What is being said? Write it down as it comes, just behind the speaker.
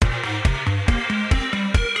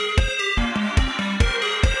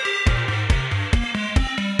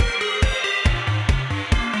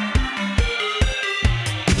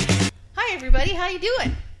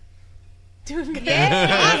Doing good. Yay!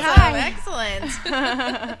 Awesome. Excellent.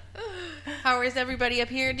 How is everybody up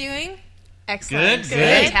here doing? Excellent. Good.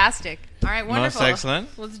 Fantastic. All right, wonderful. Most excellent.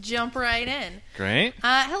 Let's jump right in. Great.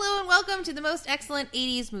 Hello and welcome to the Most Excellent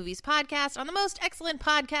 80s Movies Podcast on the Most Excellent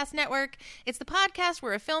Podcast Network. It's the podcast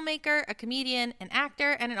where a filmmaker, a comedian, an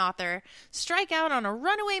actor, and an author strike out on a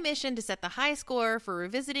runaway mission to set the high score for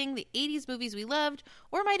revisiting the 80s movies we loved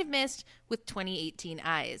or might have missed with 2018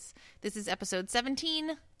 eyes. This is episode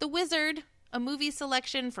 17, The Wizard, a movie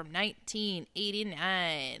selection from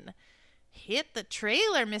 1989. Hit the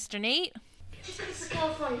trailer, Mr. Nate. Just give us a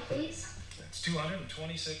California, please. That's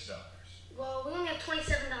 $226. Well, we only have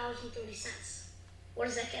 $27.30. What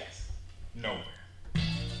does that get us? Nowhere.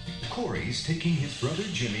 Corey's taking his brother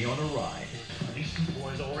Jimmy on a ride. These two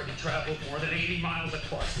boys already traveled more than 80 miles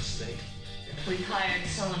across the state. We hired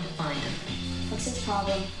someone to find him. What's his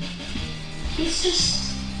problem? He's just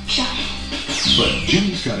shy. But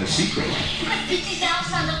Jimmy's got a secret You got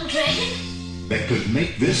 50,000 on Double Dragon? that could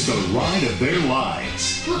make this the ride of their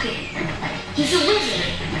lives. Look at him. He's a wizard.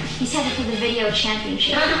 He's headed for the video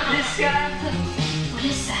championship. This guy? What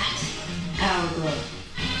is that? Power glove.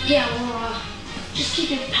 Yeah, well, just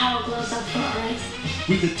keep your power gloves up front, right?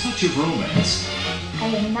 With a touch of romance I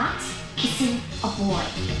am not kissing a boy.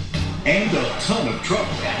 and a ton of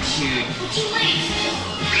trouble. That's huge. We're too late.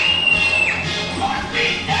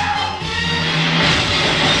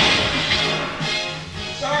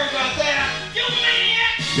 Sorry about that. You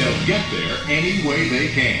maniac! They'll get there any way they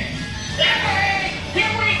can.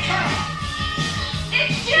 Here we come.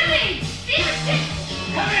 It's Jimmy.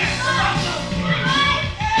 Come here!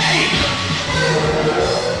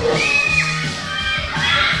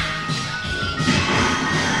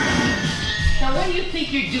 Now, what do you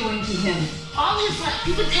think you're doing to him? All his life,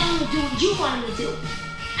 you've been telling him to do what you want him to do.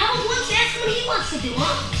 How about once ask him what he wants to do,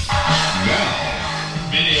 huh? Now,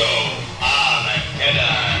 Video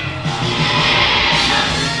Armageddon.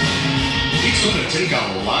 it's going to take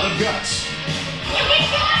a lot of guts,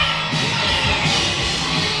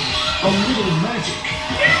 a little magic,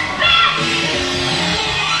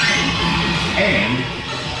 and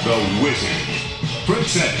the wizard, Fred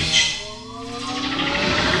Savage.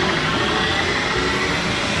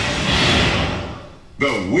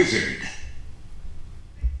 The Wizard.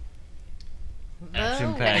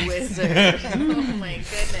 Action-packed. Wizard. Oh my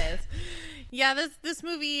goodness. Yeah, this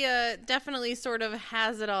movie definitely sort of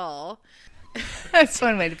has it all, That's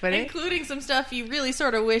one way to put it. including some stuff you really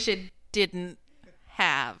sort of wish it didn't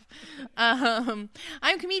have. I'm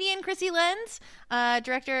comedian Chrissy Lenz,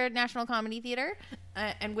 director at National Comedy Theater,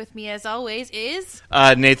 and with me as always is...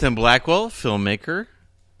 Nathan Blackwell, filmmaker.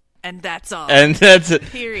 And that's all. And that's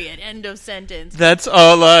Period. End of sentence. that's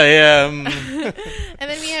all I am. And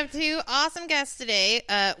then we have two awesome guests today.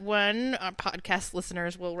 One, our podcast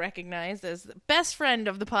listeners will recognize as the best friend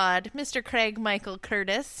of the pod, Mr. Craig Michael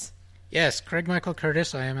Curtis. Yes, Craig Michael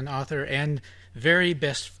Curtis. I am an author and very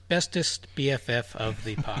bestest BFF of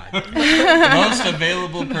the pod. Most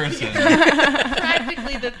available person.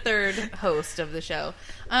 Practically the third host of the show.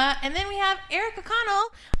 And then we have Erica Connell.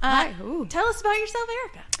 Hi. Ooh. Tell us about yourself,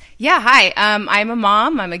 Erica. Yeah, hi. I'm a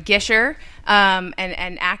mom. I'm a gisher, and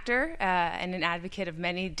an actor, and an advocate of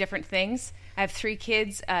many different things. I have 3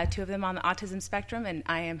 kids, 2 of them on the autism spectrum, and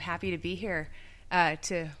I am happy to be here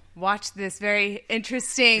to watch this very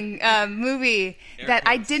interesting movie that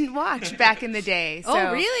I didn't watch back in the day. So,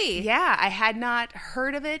 Oh, really? Yeah, I had not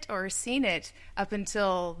heard of it or seen it up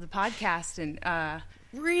until the podcast, and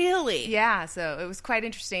Really? yeah, so it was quite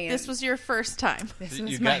interesting. This was your first time. This You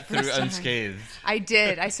was my got through first time. unscathed. I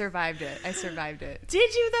did. I survived it.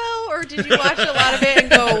 Did you, though? Or did you watch a lot of it and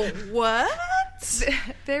go, what?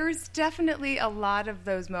 There was definitely a lot of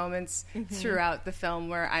those moments throughout the film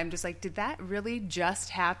where I'm just like, did that really just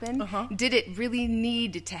happen? Did it really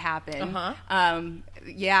need to happen?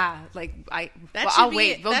 Yeah, like I'll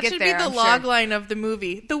wait. We'll that get should there. be the I'm log sure. line of the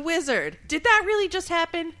movie. The Wizard. Did that really just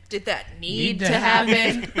happen? Did that need to to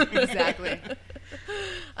happen? Exactly.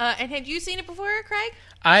 And had you seen it before, Craig?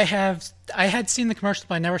 I had seen the commercial,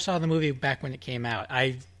 but I never saw the movie back when it came out.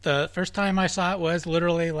 The first time I saw it was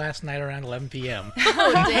literally last night around 11 p.m.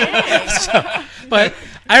 Oh, dang. But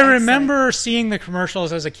I remember seeing the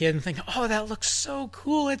commercials as a kid and thinking, oh, that looks so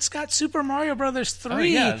cool. It's got Super Mario Brothers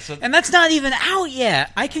 3. yeah, so- and that's not even out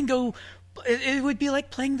yet. I can go... It would be like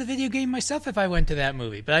playing the video game myself if I went to that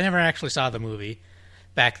movie. But I never actually saw the movie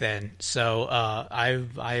back then. So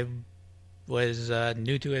I was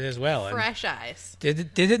new to it as well. And Fresh eyes.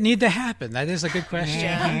 did it need to happen? That is a good question.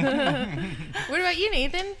 Yeah. What about you,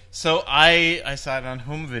 Nathan? So I saw it on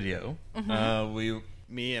home video.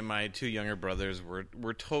 Me and my 2 younger brothers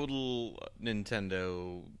were total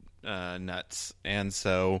Nintendo nuts. And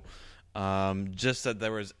so just that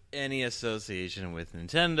there was any association with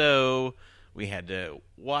Nintendo, we had to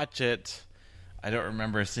watch it. I don't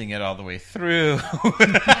remember seeing it all the way through,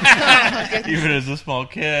 even as a small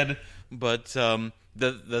kid. But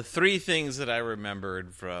the three things that I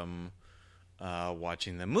remembered from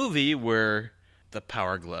watching the movie were the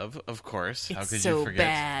Power Glove, of course. How could you forget?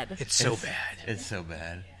 Bad. It's so bad. It's so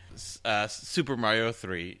bad. Super Mario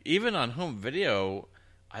 3. Even on home video,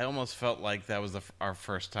 I almost felt like that was our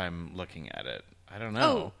first time looking at it. I don't know.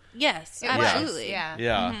 Oh, yes, absolutely. Yeah.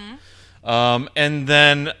 Yeah. And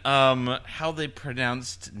then how they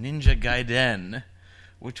pronounced Ninja Gaiden,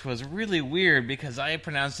 which was really weird because I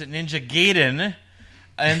pronounced it Ninja Gaiden.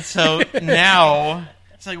 And so now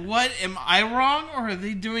it's like, what? Am I wrong? Or are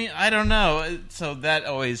they doing... I don't know. So that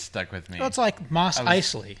always stuck with me. Well, it's like Mos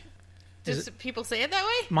Eisley. Does people say it that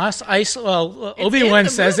way? Mos Eisley. Well, in Obi-Wan the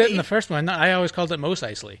says it movie. in the first one. I always called it Mos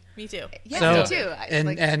Eisley. Me too. Yeah, So- me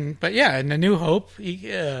too. But yeah, in A New Hope,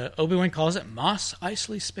 Obi-Wan calls it Mos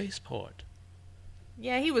Eisley Spaceport.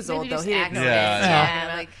 Yeah, he was Maybe old though. just He didn't know.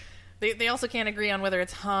 Yeah. that. They also can't agree on whether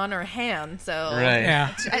it's Han or Han. So Right.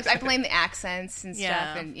 Yeah. I blame the accents and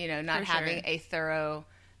Yeah, stuff, and not for having sure. a thorough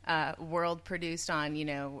world produced on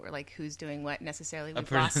like who's doing what necessarily. We've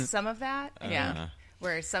pretty- lost some of that. Yeah.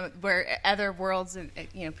 Where other worlds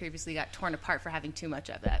previously got torn apart for having too much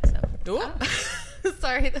of that. So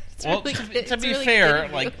Sorry, that's Well, really to be really fair,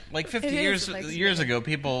 good of you. like 50 It is, years ago,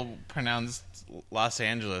 people pronounced Los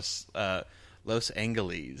Angeles Los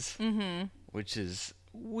Angeles, which is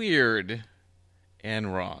weird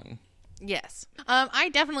and wrong. Yes. I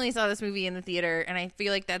definitely saw this movie in the theater, and I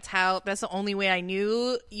feel like that's the only way I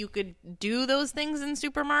knew you could do those things in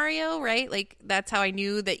Super Mario, right? Like, that's how I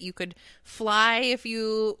knew that you could fly if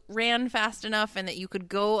you ran fast enough and that you could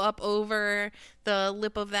go up over the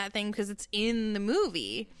lip of that thing because it's in the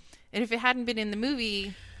movie. And if it hadn't been in the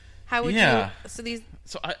movie, how would Yeah. you...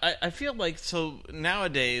 So I feel like, so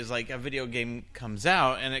nowadays, like, a video game comes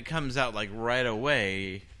out, and it comes out, like, right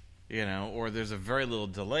away, or there's a very little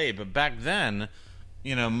delay. But back then,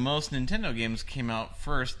 most Nintendo games came out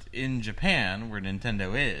first in Japan, where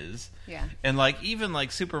Nintendo is. Yeah. And, like, even,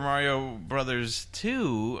 like, Super Mario Brothers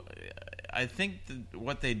 2, I think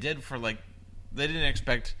what they did for, like, they didn't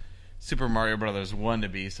expect Super Mario Brothers 1 to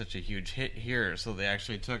be such a huge hit here, so they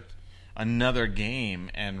actually took another game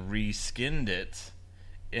and reskinned it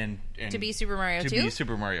and To be Super Mario 2? To be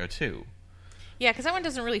Super Mario 2. Yeah, because that one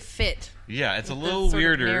doesn't really fit. Yeah, it's a the little sort of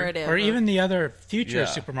weirder. narrative Or of- even the other future Yeah.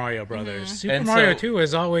 Super Mario Brothers. Super And Mario so- 2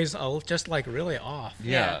 is always just like really off.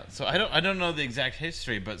 Yeah. So I don't know the exact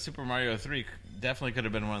history, but Super Mario 3 definitely could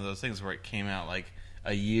have been one of those things where it came out like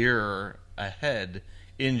a year ahead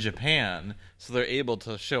in Japan, so they're able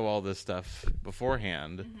to show all this stuff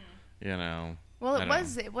beforehand. Well, I don't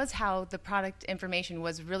know. it was how the product information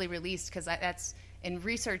was really released, because that's in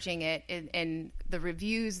researching it in the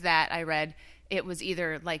reviews that I read. It was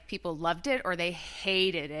either like people loved it or they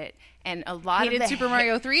hated it, and a lot Hated of the Super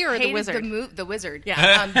Mario 3 or The hated Wizard? The Wizard,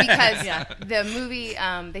 Yeah. because the movie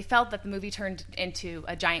they felt that the movie turned into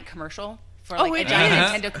a giant commercial. For like it a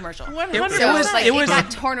giant did. Nintendo commercial. 100%. So it was- got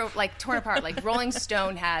torn apart. Like Rolling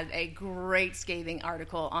Stone had a great scathing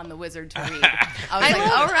article on the Wizard to read. I was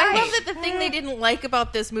like, all right. I love that the thing they didn't like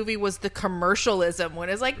about this movie was the commercialism. When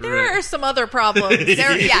it's like, there are some other problems. There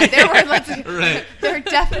were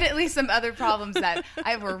definitely some other problems that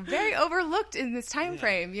were very overlooked in this time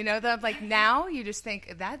frame. That like now you just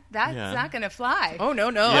think that's not going to fly. Oh no.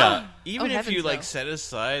 Yeah. Even if heavens, you like no. set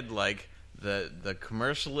aside like the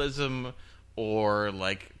commercialism or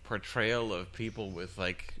like portrayal of people with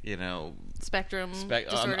like Spectrum on the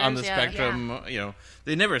disorders, yeah. spectrum,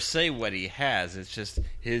 they never say what he has. It's just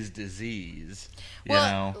his disease.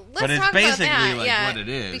 Well, let's but it's talk about basically that, like yeah, what it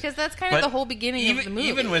is. because that's kind of But the whole beginning of the movie.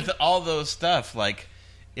 Even with all those stuff, like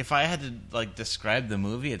if I had to like describe the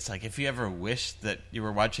movie, it's like if you ever wished that you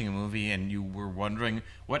were watching a movie and you were wondering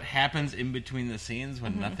what happens in between the scenes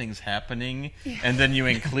when nothing's happening, and then you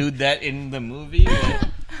include that in the movie.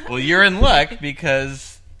 Well, you're in luck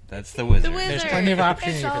because that's the Wizard. The Wizard. There's plenty of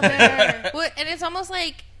opportunity It's all for that. there. Well, and it's almost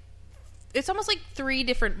like three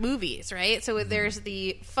different movies, right? So there's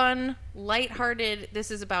the fun, lighthearted,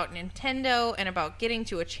 this is about Nintendo and about getting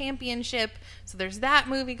to a championship. So there's that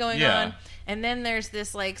movie going Yeah. on. And then there's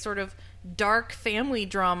this like sort of dark family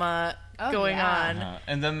drama going on.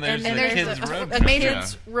 And then there's And the then kids' there's road a trip.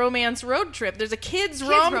 kids romance road trip. There's a kids, Kids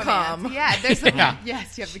rom-com. romance. Yeah, there's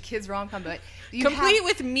yes, you have the kids rom-com, but you Complete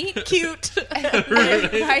with meet cute.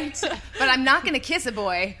 right. But I'm not going to kiss a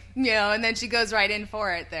boy, and then she goes right in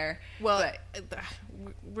for it there. Well, But-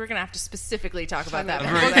 we're gonna have to specifically talk about that. A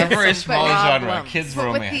because very, that's a very some small genre, problems. kids But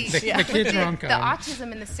with romance. The kids the rom-com.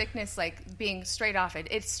 autism and the sickness, like being straight off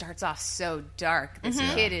it starts off so dark. This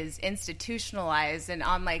kid is institutionalized, and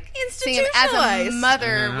I'm like, seeing him as a Institutionalized.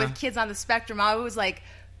 mother with kids on the spectrum, I was like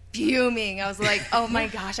fuming. I was like, oh my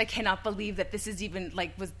gosh, I cannot believe that this is even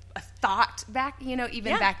like was a thought back,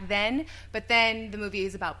 even back then. But then the movie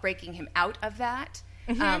is about breaking him out of that.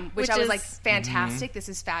 Which Which I was is- like, fantastic. This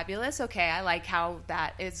is fabulous. Okay, I like how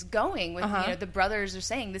that is going. With the brothers are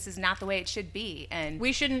saying this is not the way it should be, and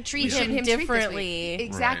We shouldn't treat shouldn't him treat this way. differently.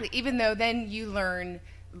 Exactly. Right. Even though then you learn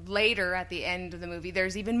later at the end of the movie,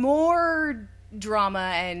 there's even more drama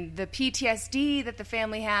and the PTSD that the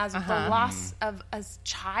family has with the loss of a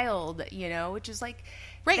child. Which is like.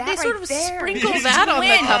 Right, that they sort right of there. sprinkle His that on the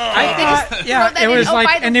twin. cup. I They just thought, throw yeah, that it in. was Oh, like,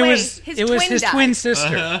 by the and it way, was his it was twin his died. twin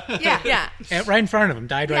sister, Yeah. right in front of him,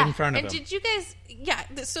 died right Yeah, in front of And him. did you guys? Yeah.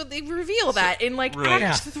 So they reveal that in like Right.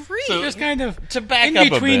 Act Yeah. 3. Just kind of To back in up a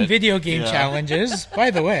between bit. video game Yeah. challenges.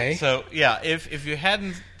 By the way, So yeah, if you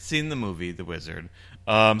hadn't seen the movie The Wizard,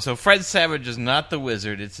 so Fred Savage is not the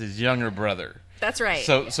wizard; it's his younger brother. That's right.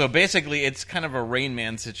 So basically, it's kind of a Rain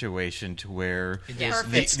Man situation to where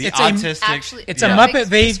Perfect. the It's a- autistic. Actually- it's yeah. a Perfect Muppet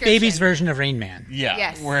Baby's description. version of Rain Man. Yeah,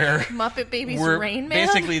 Yes. where Muppet Babies where Rain Man.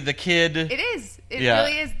 basically the kid. It is. It Yeah.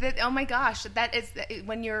 really is. That. Oh my gosh, that is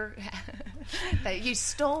when you're. That you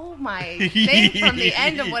stole my thing from the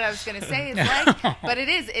end of what I was going to say. It's like, but it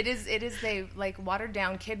is a like watered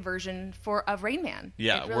down kid version of Rain Man.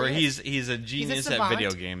 Yeah, It really where is. he's a genius at savant.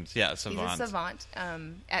 video games. Yeah, He's savant. a savant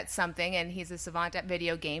at something, and he's a savant at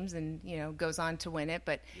video games, and goes on to win it.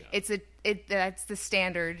 But that's the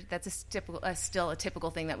standard. That's still a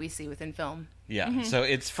typical thing that we see within film. Yeah, so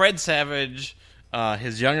it's Fred Savage,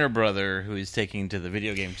 his younger brother, who he's taking to the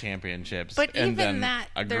video game championships. But and even then that,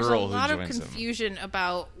 a there's a girl lot who of joins him. confusion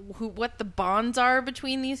about what the bonds are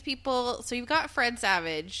between these people. So you've got Fred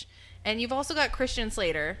Savage, and you've also got Christian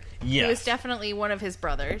Slater, who Yes. is definitely one of his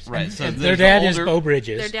brothers. Right, so And there's their dad the is older- Bo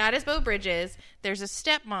Bridges. Their dad is Bo Bridges. There's a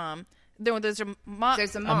stepmom. There's a mom.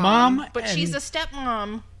 There's a a mom. mom, But and she's a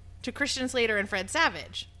stepmom to Christian Slater and Fred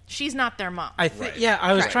Savage. She's not their mom. I think. Yeah,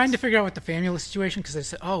 I was Correct. trying to figure out what the family situation because I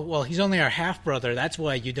said, "Oh, well, he's only our half brother. That's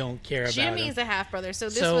why you don't care about Jimmy him." is a half brother. So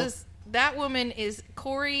this So- was that woman is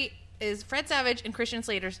Corey is Fred Savage and Christian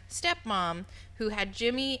Slater's stepmom, who had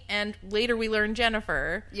Jimmy and later we learn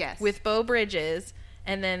Jennifer. Yes. With Bo Bridges,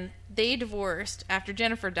 and then they divorced after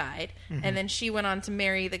Jennifer died, Mm-hmm. and then she went on to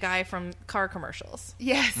marry the guy from car commercials.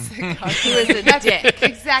 Yes, Who is a dick.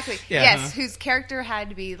 exactly. Yeah. Yes, whose character had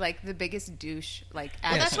to be like the biggest douche. Like,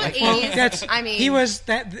 Well, that's what Well, 80s. that's. I mean- he was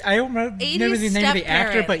that. I don't remember 80s the name of the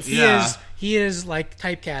actor, but step-parents. he is like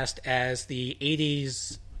typecast as the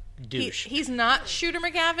 '80s douche. He's not Shooter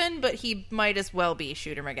McGavin, but he might as well be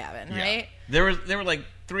Shooter McGavin, Yeah. right? There were like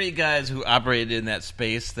 3 guys who operated in that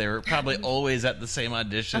space. They were probably always at the same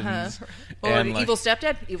auditions. Or And, like, evil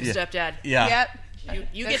stepdad. Evil yeah. stepdad. Yeah. Yep.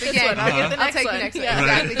 You get That's this again. one. I'll get the I'll next take one. the next one. Yeah.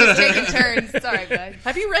 Exactly. Just taking turns. Sorry, bud.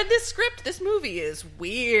 Have you read this script? This movie is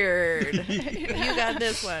weird. You got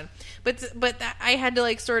this one, but that, I had to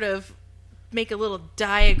like sort of make a little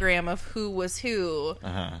diagram of who was who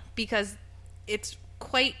because it's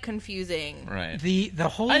quite confusing. Right. The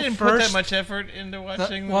whole I didn't first, put that much effort into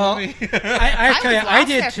watching the well, movie. I tell you, was I lost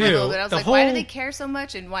did there for a little too. bit. I was The like, whole why do they care so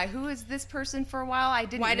much? And who is this person for a while? I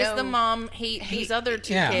didn't Why know. does the mom hate these other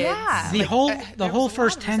two yeah. kids? Yeah. the Like, whole there the was whole a lot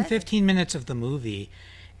first of 10, resentment. 15 minutes of the movie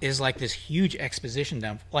is like this huge exposition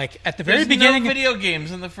dump. Like at the very There's beginning, no video games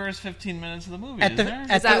in the first 15 minutes of the movie. At Is the- there?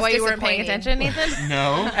 at Is that was why you weren't paying disappointing. attention, Nathan?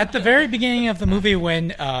 No. at the very beginning of the movie when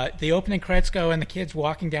the opening credits go and the kids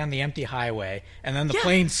walking down the empty highway and then the Yeah.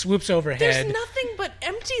 plane swoops overhead. There's nothing but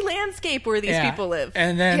empty landscape where these Yeah. people live.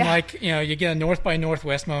 And then, Yeah. like, you get a North by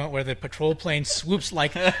Northwest moment where the patrol plane swoops,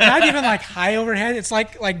 like, not even like high overhead. It's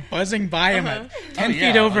like buzzing by him at 10 Oh,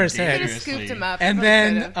 yeah, feet over like his head. Could have scooped him up. And Really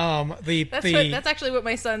then could've. That's actually what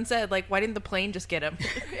my son said. Like, why didn't the plane just get him?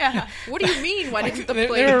 Yeah. What do you mean? Why didn't the they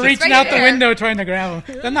plane? were just reaching right out the there. window trying to grab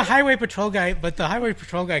him. Then the highway patrol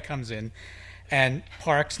guy comes in and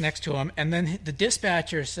parks next to him. And then the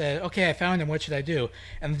dispatcher said, "Okay, I found him. What should I do?"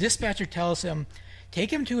 And the dispatcher tells him,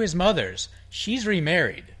 "Take him to his mother's. She's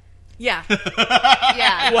remarried." Yeah.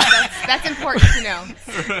 Yeah. That's important to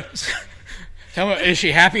know. Tell me, is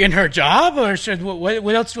she happy in her job, or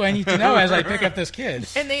what else do I need to know as I pick up this kid?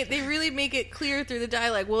 And they really make it clear through the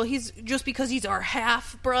dialogue. Well, he's just because he's our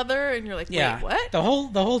half brother, and you're like, wait, Yeah, what? The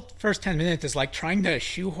whole first 10 minutes is like trying to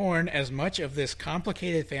shoehorn as much of this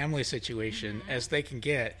complicated family situation as they can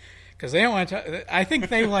get, because they don't want to. I think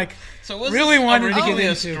they So was really this wanted to get originally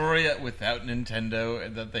into a story without Nintendo,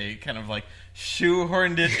 and that they kind of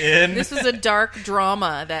shoehorned it in. This was a dark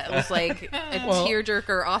drama that was like a Well,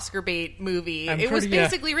 tearjerker Oscar bait movie. I'm It was pretty,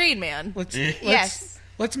 basically Rain Man.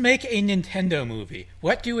 Let's make a Nintendo movie.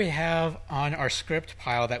 What do we have on our script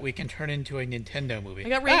pile that we can turn into a Nintendo movie? I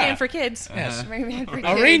got Rain Man for kids. Yes. Rain Man for A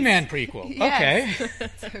kids. Rain Man prequel. Yes. Okay.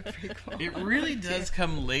 That's a prequel. It really does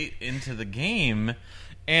come late into the game,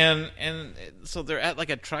 and so they're at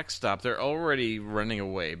a truck stop. They're already running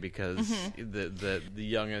away because the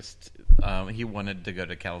youngest he wanted to go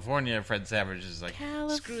to California. Fred Savage is like,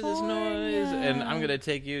 screw this noise, and I'm gonna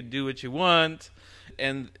take you. Do what you want,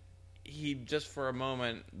 and he just for a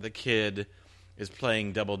moment the kid is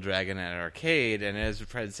playing Double Dragon at an arcade, and as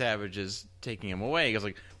Fred Savage is taking him away, he goes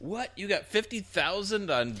like, "What? You got 50,000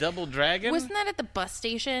 on Double Dragon?" Wasn't that at the bus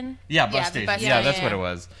station? Yeah, bus Yeah, the station. bus Yeah, station. that's Yeah. what it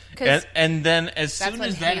was. 'Cause- And then as That's soon when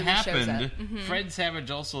as that Haley shows happened, up. Fred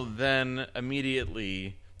Savage also then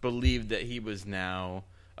immediately believed that he was now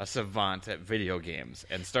a savant at video games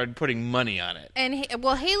and started putting money on it. And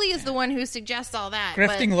Haley is the one who suggests all that.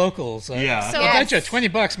 Grifting locals. Yeah. So- I bet you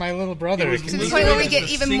 $20 my little brother. It was can To the do point that. where we get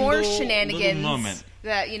Just a even more single little shenanigans. moment.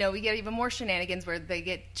 We get even more shenanigans where they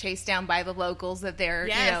get chased down by the locals that they're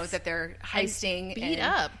Yes. that they're heisting, beat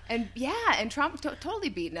up. and totally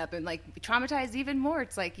beaten up and traumatized even more.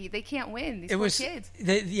 It's like they can't win. These It poor was kids.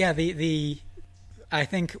 I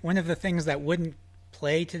think one of the things that wouldn't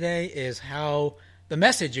play today is how the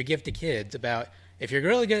message you give to kids about if you're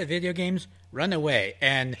really good at video games, run away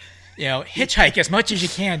and hitchhike as much as you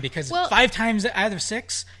can because Well- 5 times out of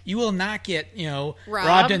 6 you will not get robbed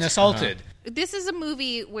Robbed. and assaulted. This is a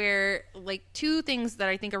movie where, two things that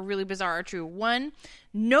I think are really bizarre are true. One,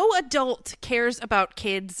 no adult cares about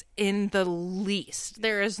kids in the least.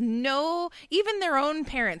 There is even their own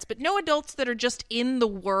parents, but no adults that are just in the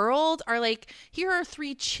world are like, here are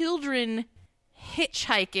 3 children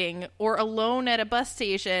hitchhiking or alone at a bus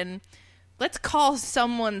station. Let's call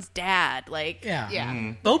someone's dad.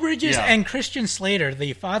 Yeah. Bo Bridges Yeah. and Christian Slater,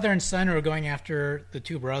 the father and son who are going after the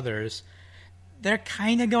 2 brothers, they're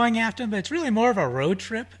kind of going after them, but it's really more of a road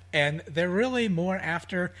trip, and they're really more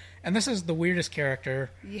after, and this is the weirdest character,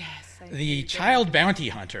 Yes. the child bounty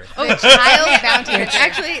hunter. Oh, child bounty hunter.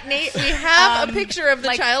 Actually, Nate, we have a picture of the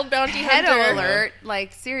child bounty pedo hunter.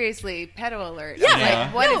 alert. Seriously, pedo alert. Yeah.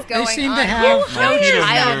 Like, what is going seem on? to have no Peter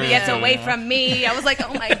child Peter. gets away from me. I was like,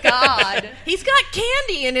 oh my god. He's got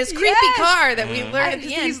candy in his creepy Yes. car that we learn at the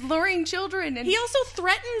He's end. luring children, and He also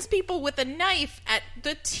threatens people with a knife at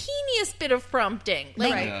the teeniest bit of prompting.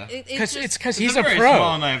 Right. Because just- he's It's a very pro.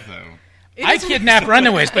 small knife, though. I kidnap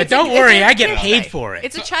runaways, but don't worry, I get paid for it.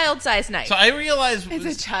 It's a child-sized knife. So I realize It's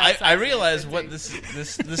a child I size realize knife. what this we're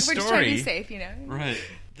just trying to be story. safe, Right.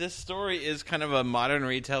 This story is kind of a modern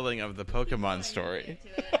retelling of the Pokemon story.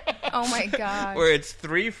 Oh my god. Where it's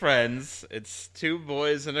 3 friends, it's 2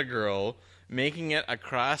 boys and a girl, making it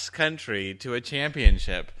across country to a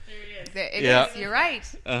championship. It Yeah. is, you're right.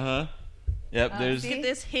 Uh-huh. Yep, there's... Look at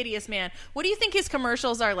this hideous man. What do you think his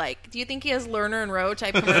commercials are like? Do you think he has Lerner and Rowe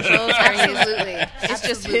type commercials? Absolutely. It's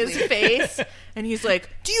just his face, and he's like,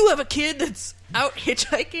 "Do you have a kid that's out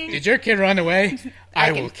hitchhiking?" Did your kid run away?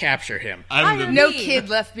 I will capture him. I'm the No kid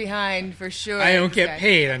left behind for sure. I don't get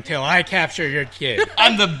paid until I capture your kid.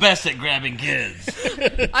 I'm the best at grabbing kids.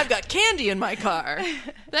 I've got candy in my car.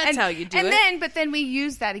 That's how you do it. But then we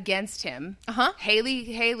use that against him. Uh-huh.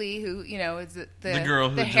 Haley, who is the girl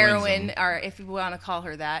who the joins heroine, them. or if you want to call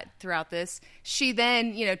her that, throughout this, she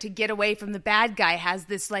then to get away from the bad guy has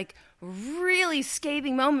this really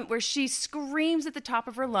scathing moment where she screams at the top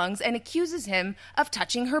of her lungs and accuses him of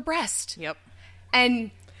touching her breast. Yep.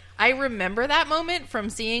 And I remember that moment from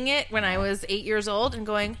seeing it when I was 8 years old and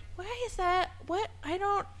going, "Why is that? What?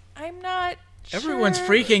 I'm not." Everyone's sure."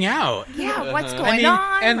 freaking out. yeah, what's I going mean,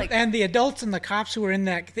 on? and the adults and the cops who are in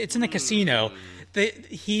that, it's in a casino.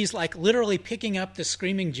 He's literally picking up the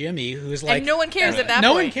screaming Jimmy, who's like, And no one cares at that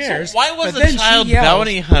no point. one cares. Why was but a then she child yells,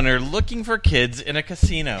 bounty hunter looking for kids in a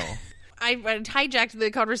casino? I hijacked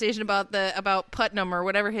the conversation about Putnam or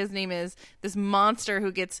whatever his name is, this monster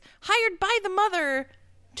who gets hired by the mother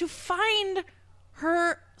to find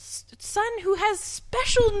her son who has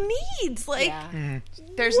special needs.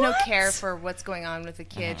 There's no what? care for what's going on with the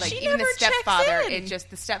kid. She Even the never checks stepfather, in. it's just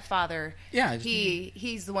the stepfather. Yeah.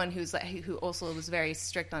 he's the one who also was very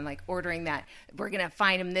strict on ordering that we're gonna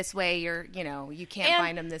find him this way. You can't And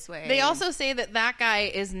find him this way. They also say that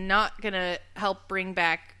guy is not going to help bring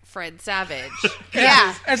back Fred Savage.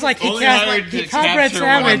 yeah. It's like he Only caught hired to Fred capture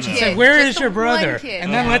Savage one and kid. said, "Where Just is the your one brother?" kid.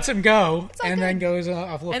 And then Uh-huh. lets him go, all and good. then goes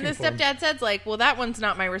off looking And the for him. stepdad says, well, that one's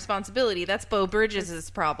not my responsibility. That's Bo Bridges'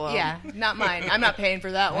 problem. Yeah, not mine. I'm not paying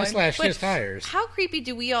for that I one. slashed But his tires. How creepy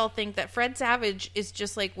do we all think that Fred Savage is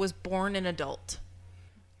just like was born an adult?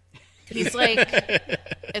 He's like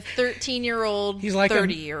a 13-year-old, He's like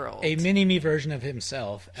 30-year-old. a mini-me version of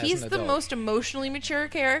himself as He's an the adult. most emotionally mature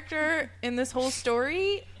character in this whole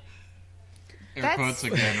story. Air quotes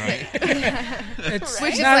again, right? It's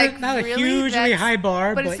Which is not, like, not a really? hugely That's- high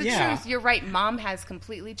bar, But but, it's the yeah. truth. You're right. Mom has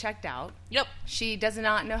completely checked out. Yep. She does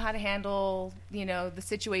not know how to handle, the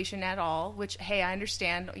situation at all, which, hey, I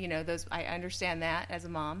understand, I understand that as a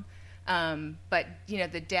mom. But,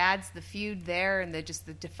 the dad's, the feud there and the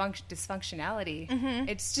dysfunctionality,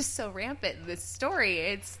 it's just so rampant, this story.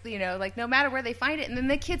 It's, like no matter where they find it. And then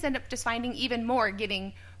the kids end up just finding even more,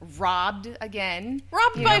 getting robbed again.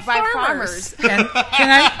 Robbed by farmers. And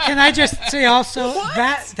can I just say also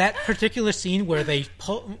that particular scene where they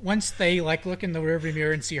once they look in the rearview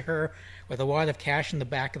mirror and see her with a wad of cash in the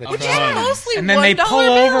back of the truck, Yeah, mostly and then they $1 pull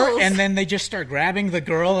over bills. and then they just start grabbing the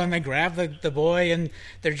girl and they grab the boy and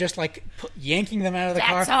they're just yanking them out of the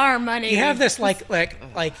car. That's our money. You have this like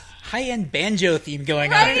high end banjo theme going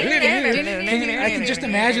Right. on. I can just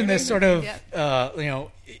imagine this sort of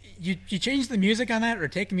You change the music on that or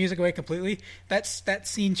take the music away completely, that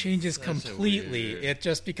scene changes completely. It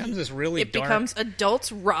just becomes this really It dark. becomes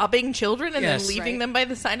adults robbing children and Yes. then leaving Right. them by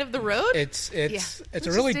the side of the road. It's Yeah. a Let's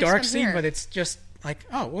really just ditch dark them scene, here. but it's just like,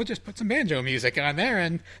 oh, we'll just put some banjo music on there,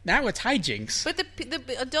 and now it's hijinks. But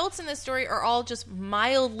the adults in this story are all just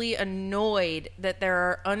mildly annoyed that there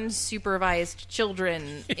are unsupervised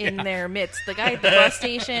children in their midst. The guy at the bus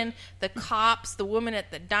station, the cops, the woman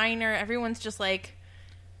at the diner, everyone's just like,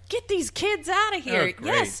 get these kids out of here. Oh, great.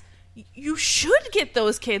 Yes, you should get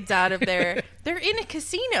those kids out of there. They're in a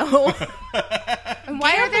casino. And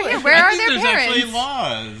why are they here? Where I are think their there's parents? actually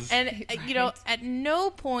laws. And at no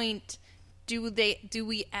point do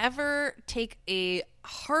we ever take a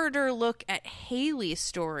harder look at Haley's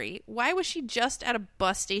story. Why was she just at a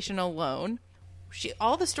bus station alone?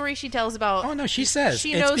 All the stories she tells about. Oh no, she says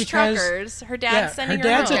she it's knows because, truckers. Her dad's sending her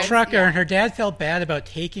dad's her home. a trucker, Yeah. and her dad felt bad about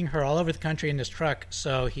taking her all over the country in this truck,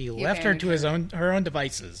 so he left her abandoned to her own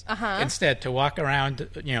devices instead to walk around,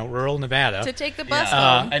 rural Nevada. to take the bus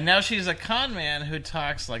Yeah. home. And now she's a con man who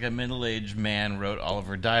talks like a middle-aged man wrote all of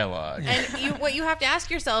her dialogue. And what you have to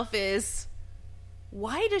ask yourself is,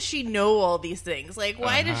 why does she know all these things? Like,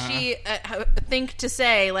 why does she think to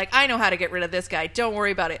say, like, I know how to get rid of this guy. Don't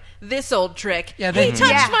worry about it. This old trick. Yeah, he they- touched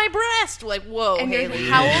Yeah. my breast. Like, whoa, And you're Haley.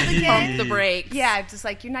 how old again? Pump the brakes. Yeah, it's just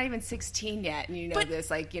like you're not even 16 yet, and you know But- this,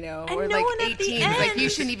 like and or no like one at the 18. It's like you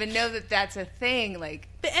end- shouldn't even know that that's a thing. Like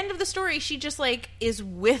The end of the story, she just, like, is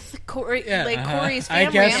with Corey, Yeah, Corey's I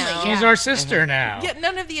family guess now. she's our sister now. Yet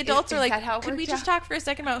none of the adults Is are like, that how it could we worked just out? talk for a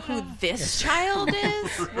second about who this child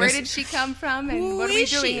is? where did she come from, and Who what are we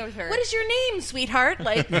is doing she? with her? What is your name, sweetheart?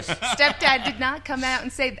 Like, Stepdad did not come out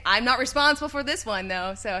and say, "I'm not responsible for this one,"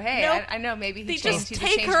 though. So hey, Nope. I know maybe they he just changed. He's a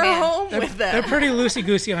take changed her man. home with them. They're pretty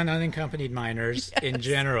loosey-goosey on unaccompanied minors in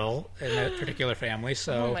general in that particular family.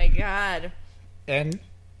 So, Oh my god. and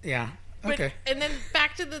yeah, But, okay. And then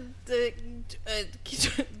back to the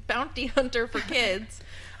bounty hunter for kids.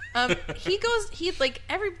 All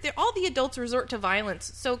the adults resort to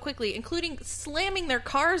violence so quickly, including slamming their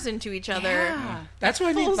cars into each other. Yeah. That's what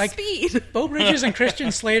I mean. Full Like speed. Bo Bridges and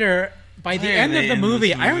Christian Slater. By the Why are end of they the in this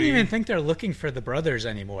movie, I don't movie? even think they're looking for the brothers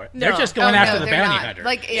anymore. They're No. just going Oh, after no, the they're bounty not. hunter.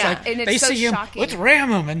 Like, yeah, and it's they so see him. shocking. Let's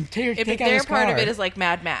ram him and take out Their his part car. of it is like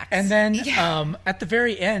Mad Max. And then at the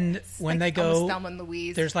very end, when Like they almost go, Thelma and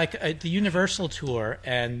Louise. there's like the Universal tour,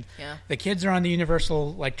 and Yeah. the kids are on the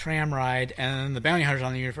Universal tram ride, and the bounty hunter's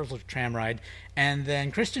on the Universal tram ride, and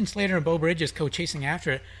then Christian Slater and Bo Bridges go chasing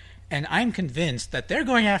after it. And I'm convinced that they're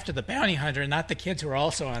going after the bounty hunter, not the kids who are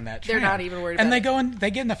also on that tram. They're not even worried And about they it. go and they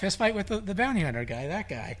get in a fist fight with the bounty hunter guy, that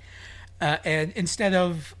guy. And instead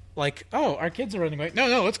of like, oh, our kids are running away.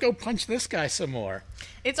 No, let's go punch this guy some more.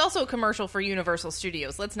 it's also a commercial for Universal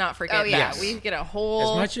Studios. Let's not forget Oh, yeah. that. We get a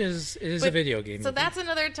whole... As much as it is a But- video game. So movie. that's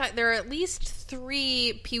another tie. There are at least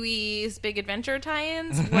 3 Pee-wee's Big Adventure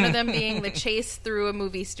tie-ins. One of them being the chase through a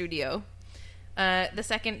movie studio. The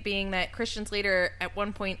second being that Christian Slater, at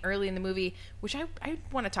one point early in the movie, which I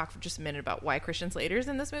want to talk for just a minute about why Christian Slater's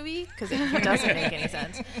in this movie, because it doesn't make any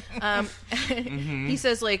sense. He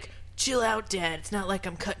says, like, chill out, Dad. It's not like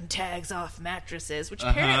I'm cutting tags off mattresses, which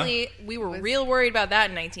apparently we were real worried about that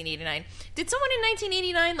in 1989. Did someone in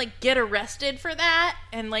 1989 like get arrested for that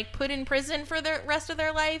and like put in prison for the rest of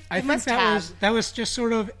their life? I think that was just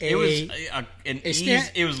sort of It was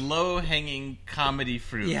it was low hanging comedy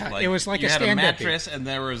fruit. Yeah, it was like you a had a stand-up mattress and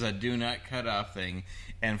there was a do not cut off thing,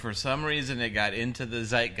 and for some reason it got into the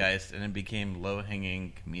zeitgeist and it became low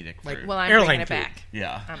hanging comedic fruit. Well, I'm Airline bringing it food. back.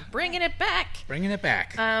 Yeah. I'm bringing it back. Bringing it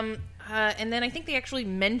back. And then I think they actually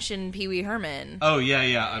mentioned Pee Wee Herman. Oh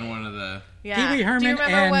yeah, on one of the. Yeah. Pee Wee Herman Do you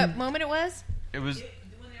remember and- what moment it was? It was. When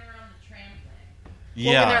they were on the tram thing.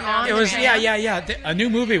 Yeah. When they're on It the was tram? yeah. A new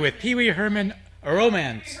movie with Pee Wee Herman, A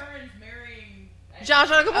Romance. Herman's marrying... Zsa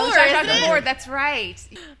Zsa Gabor. Oh, Zsa Zsa isn't it? Gabor, that's right.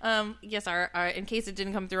 Yes, our in case it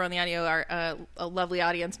didn't come through on the audio, our a lovely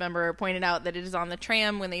audience member pointed out that it is on the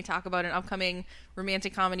tram when they talk about an upcoming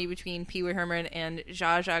romantic comedy between Pee Wee Herman and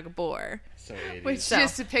Zsa Zsa Gabor. So 80s. Which,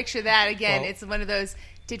 just to picture that again, Well- it's one of those,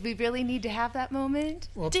 did we really need to have that moment?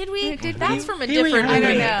 Well, Did we? Did That's we? from a Pee Wee different Herman-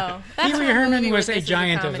 movie. I don't know. That's Pee from Wee a Herman movie was where a this is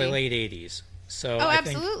giant of the comedy. late 80s. So Oh, I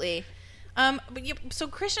think- absolutely. So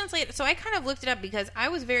Christian Slater. So I kind of looked it up because I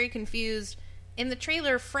was very confused. In the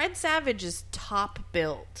trailer, Fred Savage is top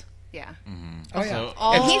billed. Yeah. Oh, yeah. So-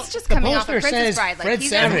 All- And he's just The coming off poster of Princess says Bride. Like, Fred he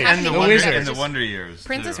doesn't Savage have and the any Wonder Wizard. and the Wonder Years.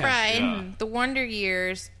 Princess too. Bride, Yeah. The Wonder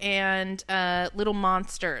Years, and Little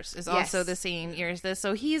Monsters is also Yes. the same year as this.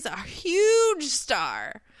 So he's a huge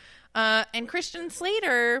star. And Christian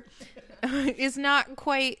Slater is not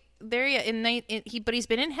quite there yet. But he's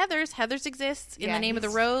been in Heathers. Heathers exists. In Yeah, the Name of the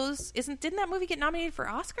he's- Rose. Didn't that movie get nominated for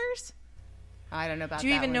Oscars? I don't know about that. Do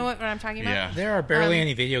you even know one. what I'm talking about? Yeah. There are barely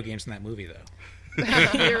any video games in that movie, though.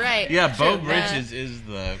 You're right. Yeah, Bo True. Bridges is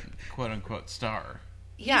the quote unquote star.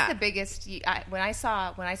 Yeah. He's the biggest. When I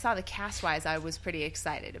saw the cast wise, I was pretty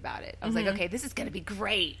excited about it. I was like, okay, this is going to be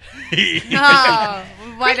great. Oh,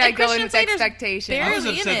 why did I go in with Christian Slater's expectations? I was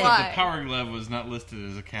barely in upset it. that the Power Glove was not listed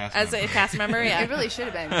as a cast As a member. cast member, yeah. It really should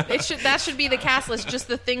have been. That should be the cast list. Just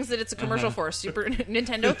the things that it's a commercial for: Super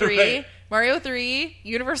Nintendo 3, Right. Mario 3,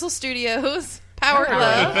 Universal Studios, Power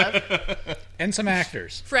Glove, And some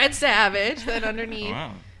actors. Fred Savage. Then underneath,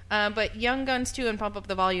 Wow. but Young Guns 2 and Pump Up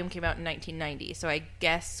the Volume came out in 1990. So I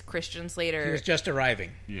guess Christian He Slater was just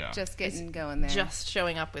arriving. Yeah. Just getting going there. just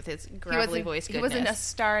showing up with his he gravelly voice. He wasn't a goodness.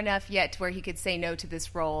 star enough yet to where he could say no to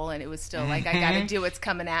this role, and it was still like, I got to do what's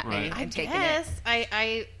coming at me Right. and taking Yes,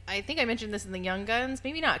 it. I think I mentioned this in the Young Guns.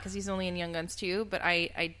 Maybe not because he's only in Young Guns 2, but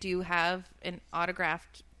I do have an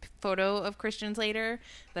autographed photo of Christian Slater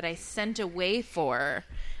that I sent away for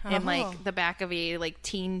in like the back of a like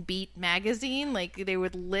Teen Beat magazine. Like they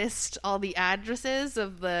would list all the addresses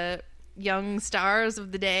of the young stars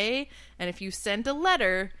of the day, and if you sent a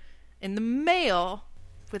letter in the mail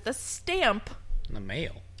with a stamp. In the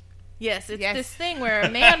mail. Yes, it's Yes. this thing where a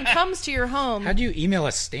man comes to your home, How do you email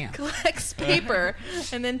a stamp? collects paper,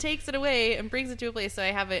 and then takes it away and brings it to a place. So I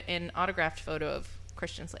have an autographed photo of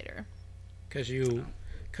Christian Slater.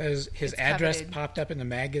 Because his It's address coveted. popped up in the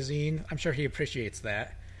magazine. I'm sure he appreciates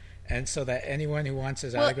that. And so that anyone who wants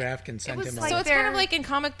his Well, autograph can send was him like So a... it's kind of They're- like in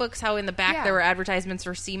comic books how in the back Yeah. there were advertisements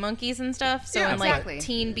for sea monkeys and stuff. So Yeah, in like exactly.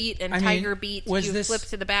 Teen Beat and I mean, Tiger Beat, was you this- flip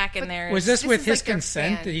to the back and there's... Was this This with is his like their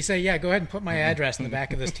consent? fan. Did he say, yeah, go ahead and put my address in the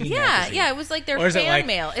back of this teen Yeah, magazine? yeah, it was like their Or is it fan like,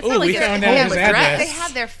 mail. It's "Ooh, not like we it's found a out home his address. address." They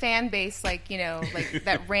had their fan base, like, like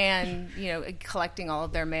that ran, collecting all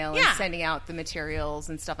of their mail and Yeah. sending out the materials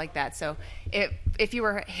and stuff like that. So if you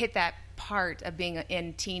were hit that part of being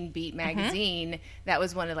in Teen Beat magazine, that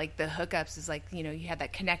was one of like the hookups. Is like you had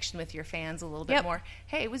that connection with your fans a little bit Yep. more.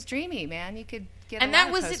 Hey, it was dreamy, man. You could get And a lot that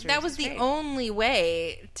of was posters. that was It's the great. only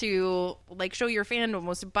way to like show your fandom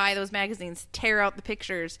was to buy those magazines, tear out the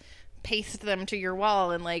pictures, paste them to your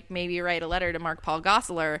wall, and like maybe write a letter to Mark Paul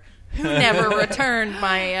Gosselaar, who never returned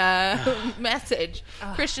my message.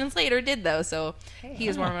 Christian Slater did though, so he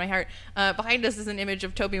is warm in my heart. Behind us is an image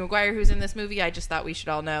of Tobey Maguire, who's in this movie. I just thought we should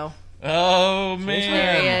all know. Oh man,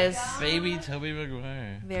 There he is. baby Tobey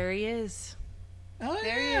Maguire. There he is. Oh,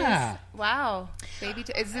 There he yeah. is. Wow,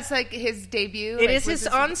 is this like his debut? It Like, is was his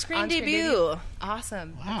this on-screen debut.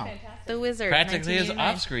 Awesome. Wow. The Wizard. Practically his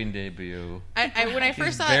 1989. off-screen debut. When I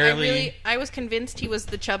first saw barely- it, I was convinced he was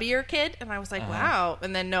the chubbier kid, and I was like, wow.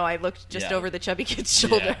 And then no, I looked just Yeah. over the chubby kid's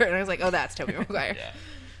shoulder, Yeah. and I was like, oh, that's Tobey Maguire.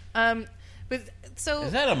 Yeah. But so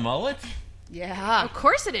Is that a mullet? Yeah. of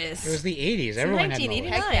course it is. It was the 80s. Everyone had 1989.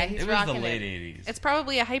 mullets. Heck yeah, he's It was the rocking late it. '80s. It's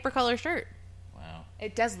probably a hypercolor shirt. Wow.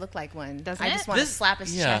 It does look like one. Doesn't I it? just want to slap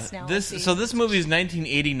his chest now. and see. So this movie is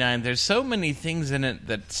 1989. There's so many things in it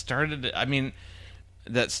that started. I mean,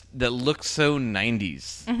 that look so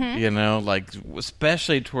 90s. Mm-hmm. Like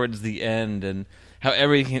especially towards the end. And how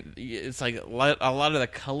everything, it's like a lot of the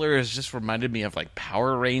colors just reminded me of like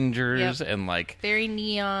Power Rangers Yep. and like Very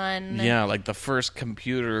neon. yeah, like the first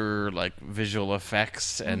computer like visual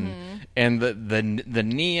effects and Mm-hmm. the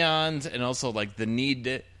neons, and also like the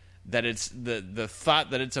need that it's the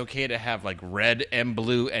thought that it's okay to have like red and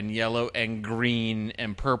blue and yellow and green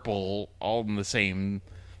and purple all in the same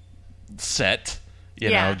set, you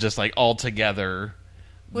Yeah. know, just like all together.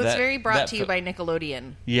 Was That- very brought that to you fe- by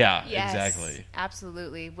Nickelodeon. Yeah, Yes, exactly.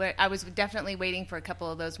 absolutely. I was definitely waiting for a couple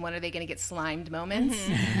of those. When are they going to get slimed moments?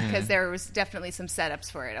 Because there was definitely some setups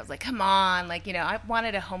for it. I was like, come on, like I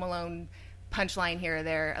wanted a Home Alone punchline here or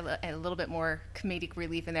there, a little bit more comedic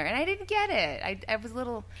relief in there, and I didn't get it. I was a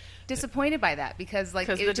little disappointed by that because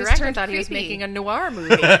Because it the just director turned thought he was creepy. making a noir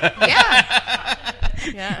movie. Yeah,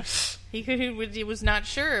 Yeah. He was not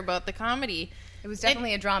sure about the comedy. it was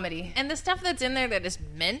definitely a dramedy. And the stuff that's in there that is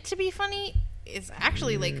meant to be funny is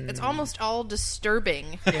actually like it's almost all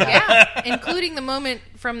disturbing. Yeah. Including the moment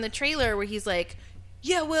from the trailer where he's like,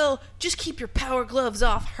 "Yeah, well, just keep your power gloves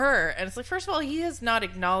off her." And it's like, first of all, he has not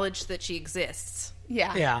acknowledged that she exists.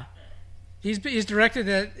 Yeah, Yeah. He's directed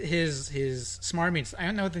at his Smarmies. I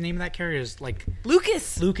don't know what the name of that character is. Like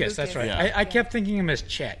Lucas. Lucas, that's right. Yeah. I kept thinking him as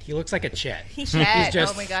Chet. He looks like a Chet. Chet.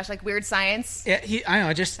 just- Oh my gosh, like Weird Science. Yeah, I don't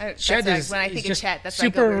know. Just That's Chet like is when I he's think of just Chet, that's why I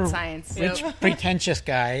go super Weird Science. rich, Yep. pretentious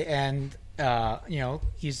guy, and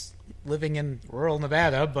he's living in rural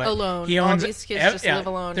Nevada, but Alone. He All owns these kids just live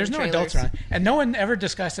alone There's in no adults trailers. around, and no one ever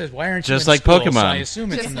discusses why aren't Just you in like school? Pokemon. So I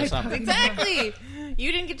assume it's Just in the like summer. Exactly.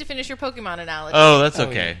 You didn't get to finish your Pokemon analogy. Oh, that's Oh,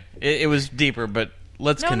 okay. It was deeper, but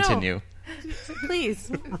let's No. continue. Please.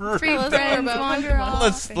 Free Tell us more friends about wander Pokemon.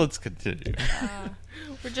 off. Let's continue.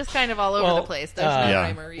 We're just kind of all over the place. There's no Yeah.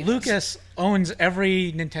 rhyme or reason. Lucas owns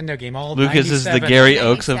every Nintendo game. All Lucas is the 97. Gary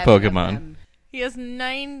Oaks of 97 Pokemon. them. He has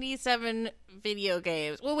 97 video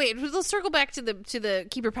games. Well, wait, let's circle back to the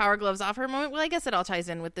keep your power gloves off her moment. Well, I guess it all ties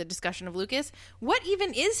in with the discussion of Lucas. What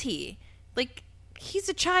even is he? Like, he's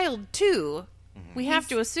a child too. We have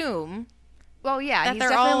to assume. Well, yeah, That he's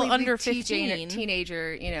they're all definitely under the 15.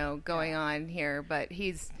 teenager, going on here, but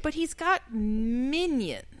he's But he's got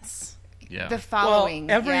minions. Yeah. the Well, following.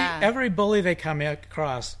 every bully they come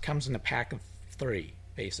across comes in a pack of 3,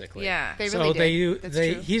 basically. Yeah. They So really do. That's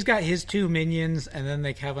true. he's got his 2 minions, and then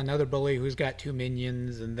they have another bully who's got 2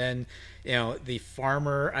 minions, and then the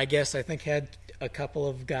farmer, I think had a couple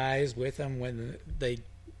of guys with him when they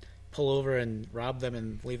pull over and rob them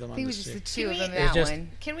and leave them I on think it the was just the street. two of them. It's That just-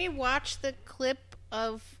 one. Can we watch the clip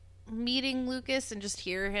of meeting Lucas and just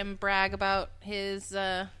hear him brag about his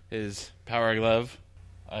His Power Glove.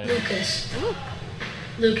 Lucas.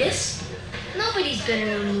 Lucas? Nobody's been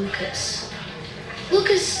around Lucas.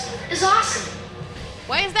 Lucas is awesome.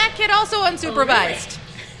 Why is that kid also unsupervised?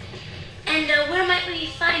 And where might we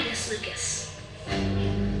find this Lucas?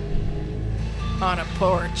 On a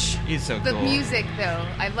porch. He's so The cool. music, though,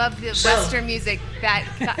 I love the So- Western music. That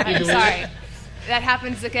I'm sorry, that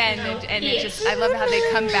happens again, and it just I love how they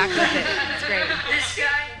come back with it. It's great. This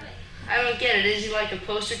guy, I don't get it. Is he like a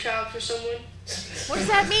poster child for someone? What does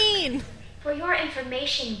that mean? For your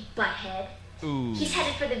information, butthead, Ooh. he's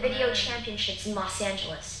headed for the video championships in Los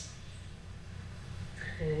Angeles.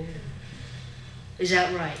 Is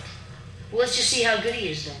that right? Well, let's just see how good he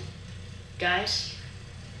is then. Guys?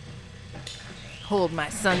 Hold my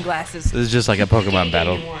sunglasses. This is just like a Pokemon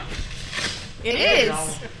battle. It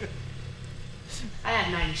is. I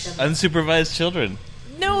have 97. Unsupervised children.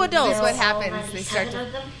 No This adults. is what happens. They start 97 to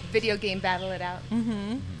of them? video game battle it out.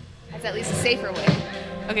 Mm-hmm. That's at least a safer way.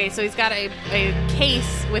 Okay, so he's got a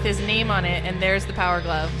case with his name on it, and there's the power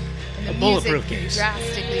glove. And the A bulletproof music case.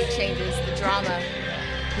 drastically changes the drama.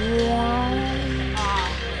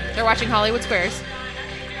 They're watching Hollywood Squares.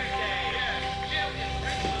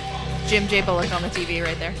 Jim J. Bullock on the TV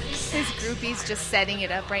right there. His groupies just setting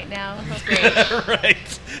it up right now. It's great.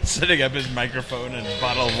 Right. Setting up his microphone and a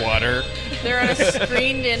bottle of water. They're on a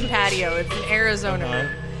screened-in patio. It's in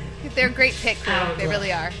Arizona. They're a great pick, though. They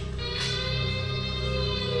really are.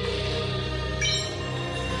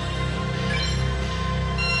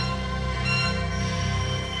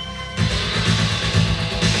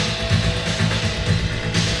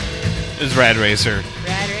 This is Rad Racer.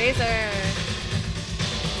 Rad Racer.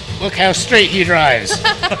 Look how straight he drives.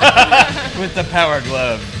 With the Power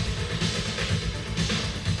Glove.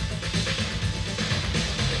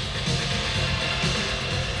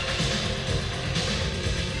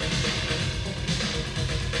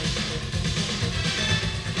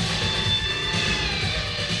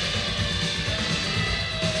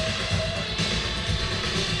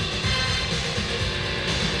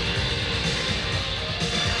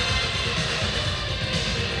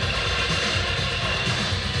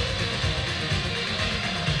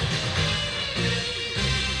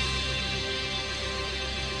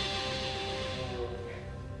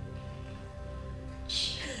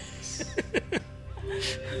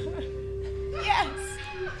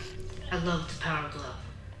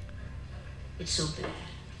 It's so bad.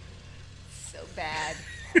 So bad.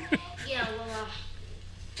 Yeah, well,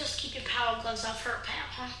 just keep your power gloves off her, pal,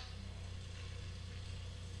 huh?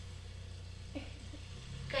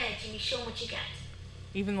 Go ahead, Jimmy, show him what you got.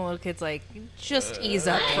 Even the little kid's like, just ease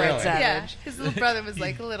up, Fred Really? Yeah, Savage. his little brother was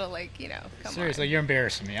like a little like, you know, come Seriously, on. you're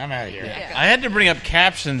embarrassing me. I'm out of here. Yeah. I had to bring up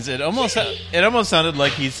captions. It almost sounded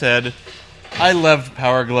like he said, "I loved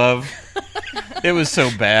Power Glove. It was so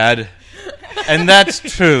bad," and that's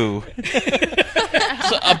true.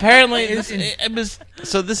 So apparently, it was.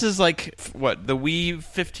 So this is like what the Wii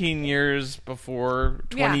 15 years before,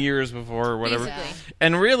 20 years before, or whatever. Basically.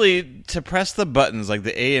 And really, to press the buttons like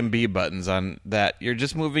the A and B buttons on that, you're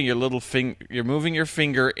just moving your little finger. You're moving your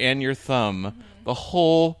finger and your thumb the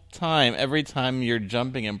whole time. Every time you're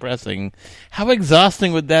jumping and pressing, how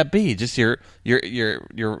exhausting would that be? Just your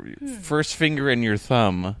first finger and your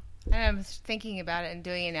thumb. I'm thinking about it and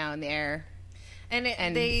doing it now in the air. And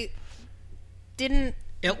they didn't...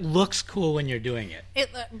 It looks cool when you're doing it.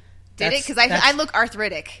 Did it? Because I look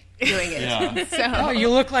arthritic doing it. Yeah. So Oh, you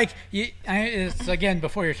look like it's again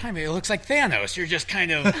before your time. It looks like Thanos. You're just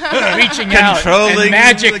kind of reaching out Controlling and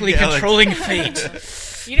magically the galaxy. controlling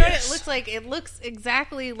fate. You know what it looks like? It looks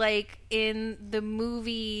exactly like in the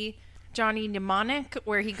movie Johnny Mnemonic,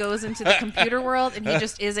 where he goes into the computer world and he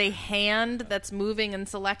just is a hand that's moving and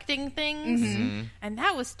selecting things. Mm-hmm. And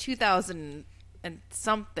that was 2000 and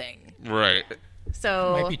something. Right.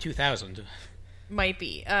 So Might be 2000. Might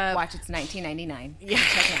be. watch, it's 1999. Yeah,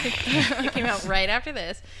 it came out right after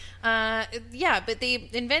this. Yeah, but they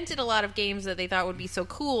invented a lot of games that they thought would be so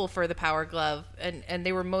cool for the Power Glove, and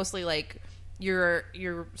they were mostly like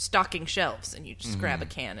you're stocking shelves, and you just grab a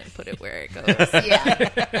can and put it where it goes.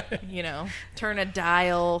 Yeah. You know, turn a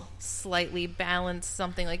dial, slightly balance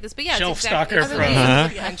something like this. But yeah, Shelf it's exactly, stocker Other from-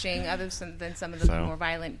 games with punching, other than some of the So- more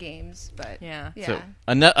violent games, but Yeah. yeah. So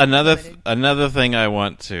another Limited. another thing I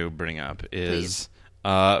want to bring up is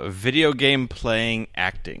video game playing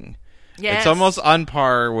acting. Yes. It's almost on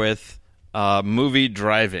par with movie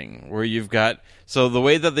driving, where you've got. So the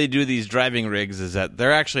way that they do these driving rigs is that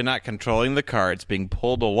they're actually not controlling the car; it's being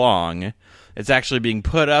pulled along. It's actually being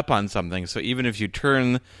put up on something. So even if you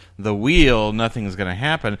turn the wheel, nothing's going to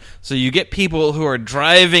happen. So you get people who are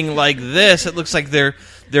driving like this. It looks like they're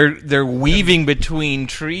weaving between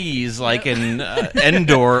trees, like in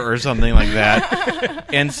Endor or something like that.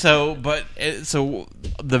 And so, so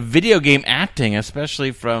the video game acting,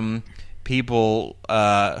 especially from people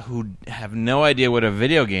who have no idea what a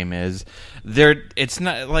video game is, it's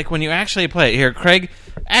not like when you actually play it. Here, Craig,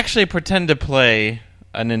 actually pretend to play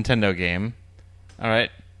a Nintendo game. All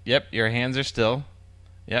right. Yep, your hands are still.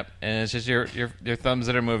 Yep, and it's just your thumbs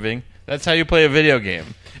that are moving. That's how you play a video game.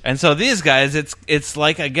 And so these guys, it's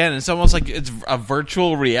like, again, it's almost like it's a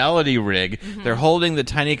virtual reality rig. Mm-hmm. They're holding the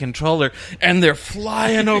tiny controller, and they're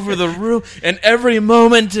flying over the room, and every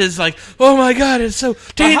moment is like, oh my god, it's so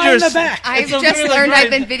dangerous. Behind the back. I've It's a just really learned great- I've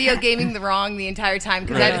been video gaming the wrong the entire time,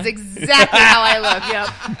 because that is exactly how I look.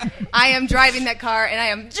 Yep. I am driving that car, and I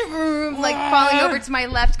am like falling over to my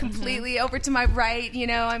left completely, over to my right. You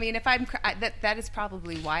know, I mean, if I'm that is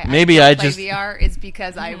probably why Maybe I I don't play just- VR, is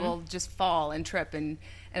because I will just fall and trip and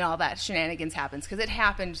all that shenanigans happens, because it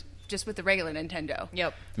happened just with the regular Nintendo.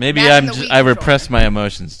 Yep. Maybe Imagine the I Wii controller. repress my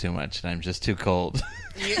emotions too much, and I'm just too cold.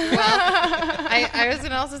 I was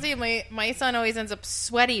going to also say my son always ends up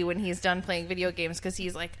sweaty when he's done playing video games, because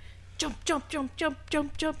he's like, jump, jump, jump, jump,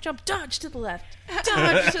 jump, jump, jump, dodge to the left,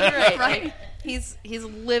 dodge to the right. Right. Like, he's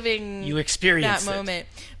living You experience that it. moment.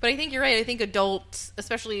 But I think you're right. I think adults,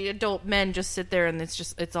 especially adult men, just sit there and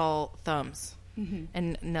it's all thumbs,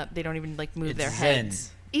 and they don't even like move It's their zen.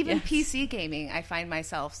 heads. Even Yes. PC gaming, I find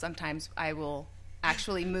myself sometimes I will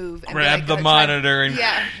actually move and Grab be the try- monitor and-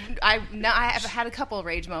 yeah. I have had a couple of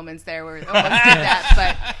rage moments there where I almost did that,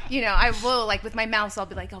 but you know, I will, like with my mouse, I'll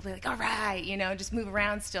be like, all right, you know, just move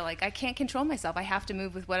around still. Like I can't control myself. I have to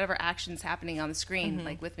move with whatever action's happening on the screen,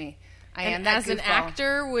 like with me. I am And that as an goofball.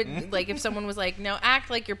 actor, would like if someone was like, "No, act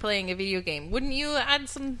like you're playing a video game," wouldn't you add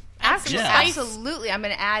some spice? Absolutely. I'm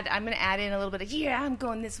gonna add in a little bit of, yeah, I'm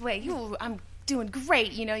going this way. I'm doing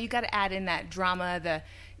great. You know, you got to add in that drama,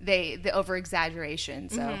 the over exaggeration.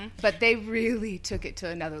 So, but they really took it to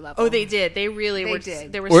another level. Oh, they did. They really They were.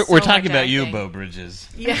 did. There was We're so talking much about you, acting. Bo Bridges.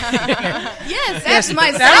 Yes, That's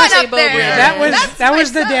my son that up was- there. That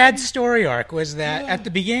was the dad's story arc, was that at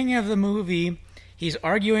the beginning of the movie, he's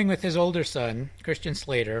arguing with his older son, Christian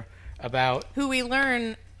Slater, about who we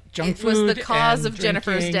learn junk was food the cause and of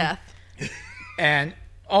Jennifer's drinking. death. And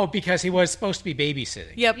Oh, because he was supposed to be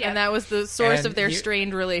babysitting. Yep, and that was the source And of their you-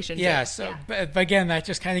 strained relationship. Yeah, so But again, that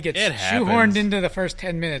just kind of gets It shoehorned happens. into the first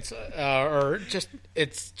 10 minutes,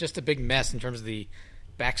 it's just a big mess in terms of the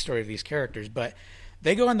backstory of these characters. But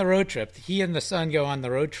they go on the road trip. He and the son go on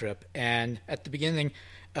the road trip, and at the beginning,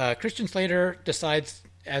 Christian Slater decides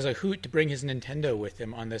as a hoot to bring his Nintendo with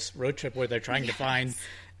him on this road trip where they're trying to find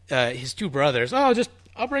his two brothers. I'll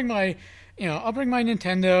bring my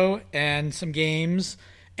Nintendo and some games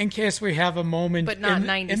in case we have a moment, But not in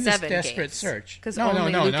 97 this desperate games. search. Because No,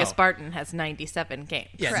 only no, Lucas no. Barton has 97 games.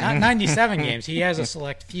 Yeah, not 97 games. He has a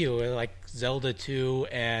select few, like Zelda 2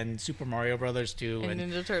 and Super Mario Brothers 2. And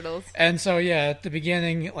Ninja Turtles. And so, yeah, at the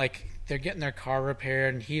beginning, like, they're getting their car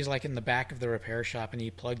repaired, and he's, like, in the back of the repair shop, and he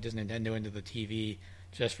plugged his Nintendo into the TV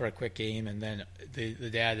just for a quick game, and then the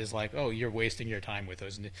dad is like, oh, you're wasting your time with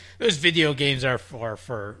those. Those video games are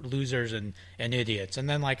for losers and idiots. And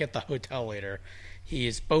then, like, at the hotel later,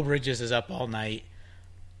 Bo Bridges is up all night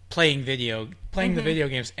playing the video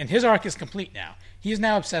games, and his arc is complete now. He's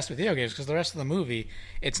now obsessed with video games because the rest of the movie,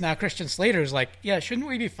 it's now Christian Slater's like, yeah, shouldn't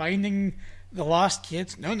we be finding the lost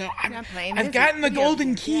kids? No, I've gotten the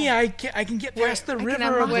golden key. I can get past the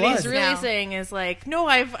river of What blood. he's really saying is like, no,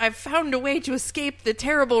 I've found a way to escape the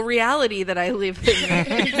terrible reality that I live in.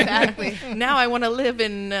 Exactly. Now I want to live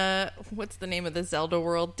in what's the name of the Zelda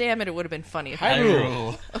world? Damn it, it would have been funny.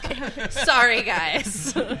 Hyrule. Okay, sorry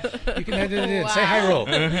guys. You can edit it in. Say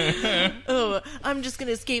Hyrule. Oh, I'm just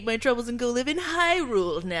gonna escape my troubles and go live in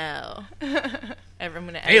Hyrule now. I'm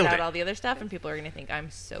gonna edit Nailed out it. all the other stuff, and people are gonna think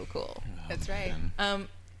I'm so cool. That's right.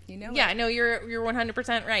 You know. Yeah, no, you're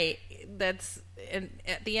 100% right. And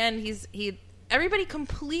at the end, everybody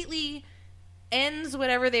completely ends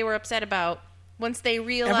whatever they were upset about once they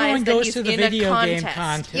realize Everyone that goes he's to the in video a game contest.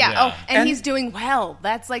 contest. Yeah. Yeah. Oh, and he's doing well.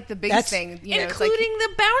 That's like the biggest thing. You know, it's like, Including the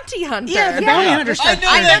bounty hunter. Yeah, the bounty hunter starts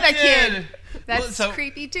I know fighting. that kid. That's Well, so-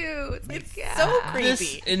 creepy too. It's like, yeah. So creepy.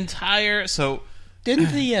 This entire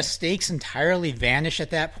Didn't the stakes entirely vanish at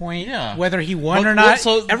that point? Yeah. Whether he won Well, or not,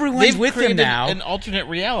 so everyone's they've with him created now. An alternate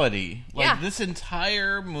reality. Like Yeah. this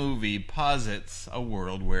entire movie posits a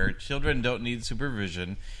world where children don't need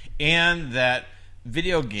supervision, and that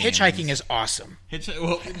video games Hitchhiking is awesome. but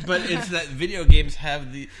it's that video games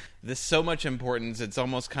have this so much importance. It's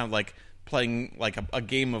almost kind of like playing like a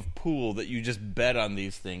game of pool that you just bet on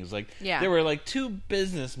these things. Like Yeah. there were like two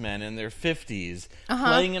businessmen in their 50s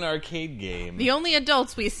playing an arcade game. The only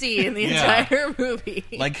adults we see in the Yeah. entire movie.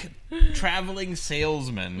 Like traveling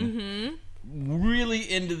salesmen really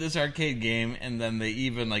into this arcade game, and then they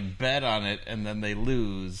even like bet on it, and then they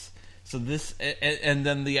lose. So this, and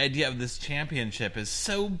then the idea of this championship is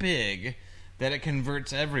so big that it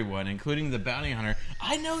converts everyone, including the bounty hunter.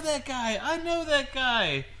 I know that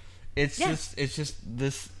guy. It's just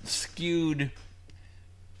this skewed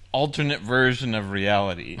alternate version of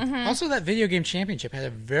reality. Also, that video game championship had a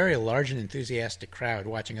very large and enthusiastic crowd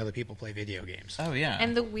watching other people play video games. Oh yeah,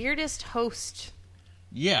 and the weirdest host.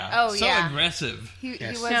 yeah. Oh, so yeah. aggressive. He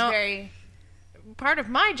Yes. was Now- very. Part of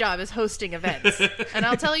my job is hosting events, and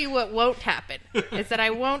I'll tell you what won't happen is that I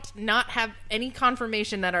won't not have any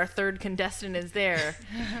confirmation that our third contestant is there,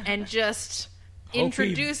 and just Hope he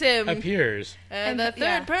introduce him. appears. And the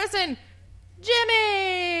third person,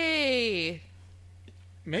 Jimmy.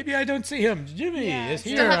 Maybe I don't see him. Jimmy is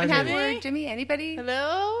Still here. haven't had Jimmy? word. Jimmy, anybody?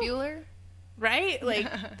 Hello, Bueller? right? Like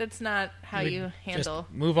that's not how you handle.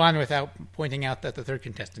 Just move on without pointing out that the third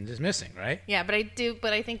contestant is missing, right? Yeah, but I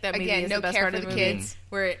think that maybe Again, is no the best care part for of the the movie, kids.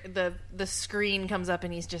 where the screen comes up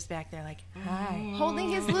and he's just back there like, "Hi,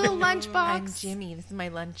 Holding his little I'm lunchbox. Jimmy. This is my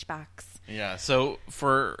lunchbox." Yeah. So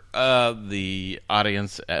for the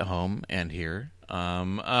audience at home and here,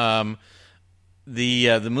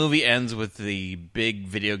 the movie ends with the big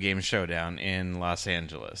video game showdown in Los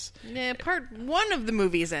Angeles. Yeah, part one of the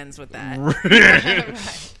movies ends with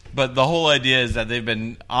that. But the whole idea is that they've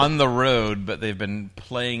been on the road, but they've been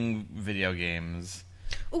playing video games.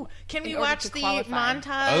 Ooh, can we In order watch to the qualify.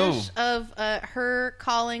 montage of her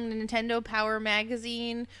calling Nintendo Power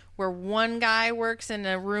Magazine, where one guy works in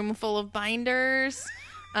a room full of binders?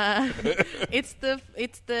 It's the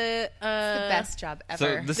the best job So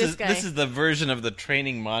ever. this This guy. is the version of the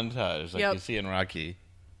training montage like Yep. you see in Rocky.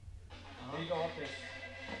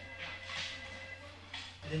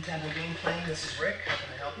 Nintendo game playing. This is Rick. How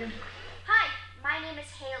can I help you? Hi, my name is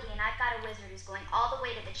Haley, and I've got a wizard who's going all the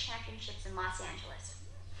way to the championships in Los Angeles.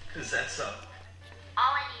 Is that so?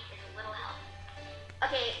 All I need is a little help.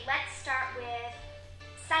 Okay, let's start with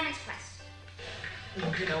Simon's Quest.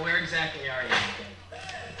 Okay, now where exactly are you?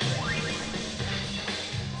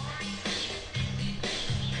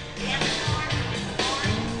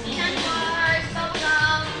 Peanut bars,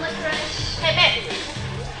 bubblegum,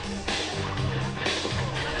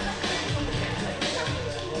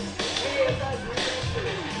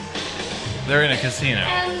 They're in a casino.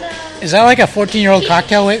 Is that like a 14-year-old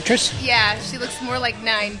cocktail waitress? Yeah, she looks more like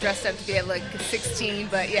 9 dressed up to be at like 16,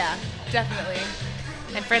 but yeah, definitely.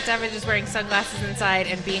 And Fred Savage is wearing sunglasses inside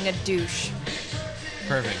and being a douche.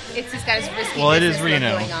 Perfect. It's just got his risky Well, it business is look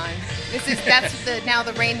Reno. going on. That's now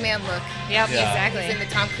the Rain Man look. Yep, Yeah. exactly. He's in the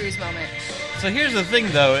Tom Cruise moment. So here's the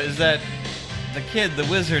thing, though, is that the kid, the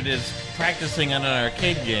wizard, is practicing on an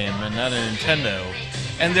arcade game and not a Nintendo.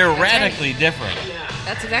 And they're radically different.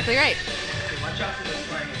 That's exactly right. Watch out for this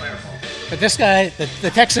flying fireball. But this guy,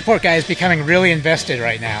 the tech support guy, is becoming really invested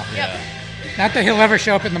right now. Yep. Not that he'll ever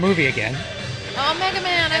show up in the movie again. Oh, Mega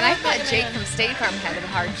Man! And I love thought Mega Jake Man. from State Farm had a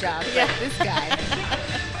hard job, but Yeah. this guy.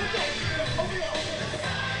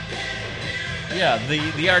 Yeah,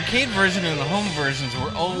 the arcade version and the home versions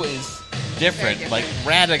were always different, like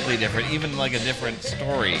radically different, even like a different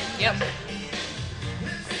story. Yep.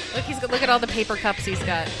 Look at all the paper cups he's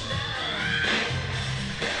got.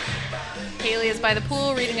 Haley is by the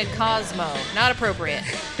pool reading a Cosmo. Not appropriate.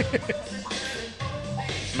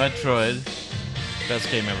 Metroid, best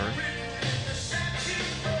game ever.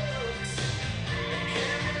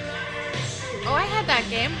 Oh, I had that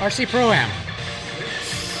game. RC Pro-Am.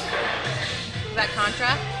 Was that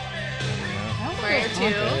Contra? Mario 2.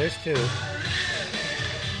 Okay, there's 2.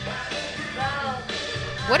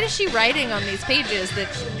 What is she writing on these pages?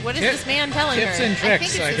 What is this man telling tips her? and I think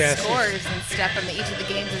tricks, it's I the guess. scores and stuff from each of the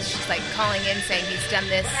games. It's just like calling in saying he's done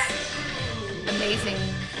this amazing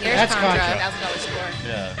There's That's Contra. Contra. $1,000 score.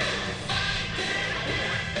 Yeah.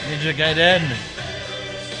 Ninja Gaiden.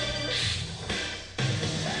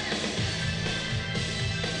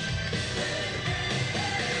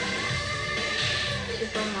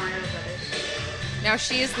 Now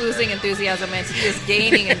she is losing enthusiasm and he is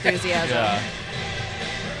gaining enthusiasm. Yeah.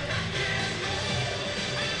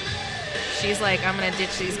 She's like, I'm going to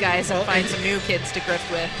ditch these guys and find some new kids to grift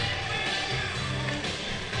with.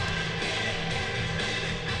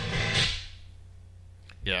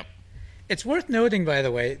 Yep. It's worth noting, by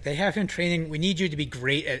the way, they have him training. We need you to be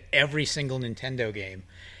great at every single Nintendo game,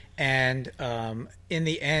 and in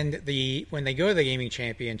the end, when they go to the gaming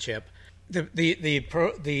championship,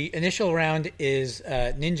 the initial round is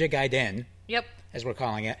Ninja Gaiden. Yep. As we're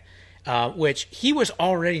calling it, which he was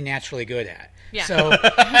already naturally good at. Yeah. So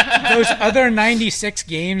those other 96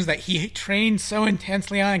 games that he trained so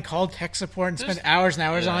intensely on and called tech support and spent hours and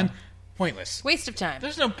hours on, pointless. Waste of time.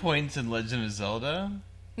 There's no points in Legend of Zelda.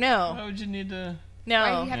 No. Why would you need to? No.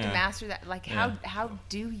 Why do you have to Yeah. master that? Like, Yeah. how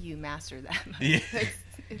do you master that? Yeah.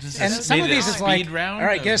 It's Just And Just some of made it these a is like, speed round all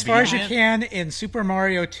right, of get as far as you beating it? can in Super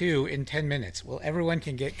Mario 2 in 10 minutes. Well, everyone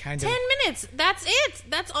can get kind of... 10 minutes. That's it.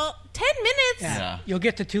 That's all. 10 minutes. Yeah. You'll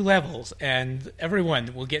get to 2 levels, and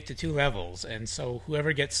everyone will get to 2 levels, and so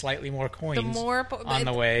whoever gets slightly more coins The more on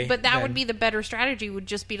the way... But that then- would be the better strategy. Would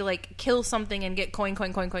just be to like kill something and get coin,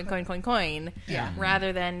 Yeah.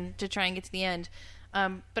 rather than to try and get to the end.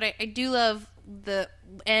 But I do love the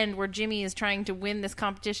end where Jimmy is trying to win this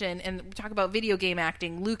competition, and we talk about video game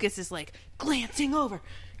acting. Lucas is like glancing over.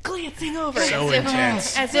 So as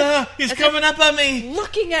intense. As if He's as coming if up on me.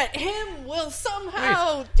 looking at him will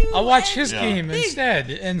somehow do. I'll watch his anything. game instead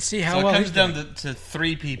and see how So it well comes he's down doing. to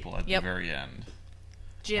 3 people at Yep. the very end.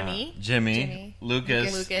 Jimmy, Jimmy,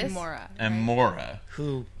 Lucas, and Mora. and Mora.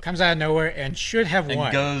 Who comes out of nowhere and should have And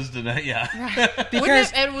won. goes to that, yeah.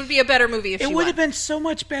 Because it would be a better movie if it she would won. have been so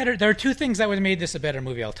much better. There are 2 things that would have made this a better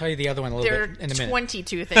movie. I'll tell you the other one a little There bit are in a minute.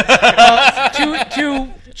 22 things.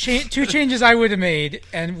 Two changes I would have made,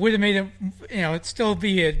 and would have made it, it'd still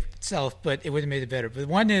be itself, but it would have made it better. But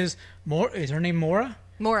one is her name Mora?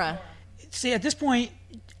 Mora. See, at this point,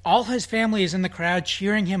 all his family is in the crowd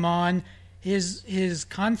cheering him on. His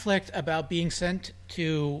conflict about being sent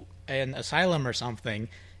to an asylum or something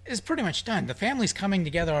is pretty much done. The family's coming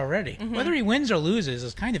together already. Mm-hmm. Whether he wins or loses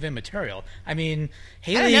is kind of immaterial. I mean,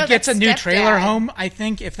 I don't Haley know, gets a that's new trailer stepdad. home, I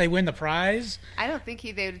think, if they win the prize. I don't think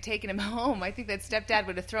they would have taken him home. I think that stepdad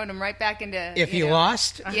would have thrown him right back into. If he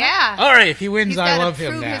lost? Yeah. All right, if he wins, He's I gotta love him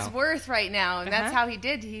prove now. his worth right now, and that's how he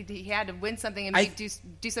did. He had to win something and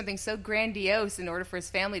do something so grandiose in order for his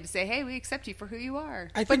family to say, "Hey, we accept you for who you are."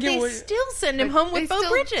 I But think it they would. still send him But home with they Bo still-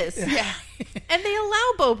 Bridges. Yeah. And they allow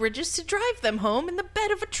Bo Bridges to drive them home in the bed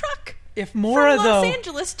of a truck. If Mora, from Los though,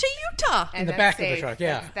 Angeles to Utah. And in the that's back of the safe. truck,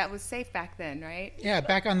 yeah. That was safe back then, right? yeah,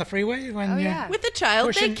 back on the freeway when Oh, yeah. With a child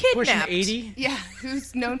pushing, they kidnapped. pushing 80. Yeah,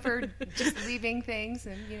 who's known for just leaving things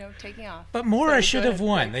and taking off. But Mora Sorry, should go have ahead,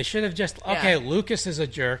 won. Greg. They should have just Yeah. Lucas is a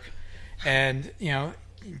jerk, and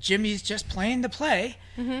Jimmy's just playing the play,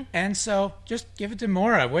 and so just give it to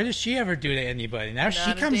Mora. What does she ever do to anybody? Now she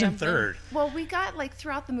Not a comes damn in third. Well, we got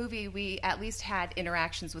throughout the movie, we at least had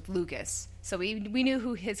interactions with Lucas. So we knew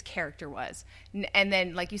who his character was. And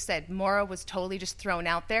then, like you said, Mora was totally just thrown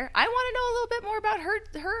out there. I want to know a little bit more about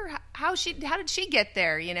her how did she get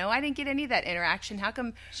there? You know, I didn't get any of that interaction. How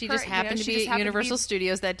come she just happened to be at Universal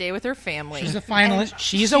Studios that day with her family? She's a finalist.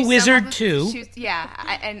 She's a wizard too.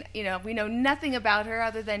 And you know, we know nothing about her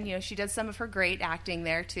other than, you know, she does some of her great acting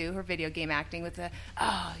there too, her video game acting with the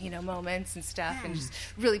moments and stuff, and just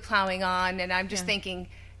really plowing on. And I'm just thinking,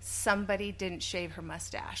 somebody didn't shave her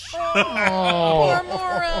mustache. Oh, poor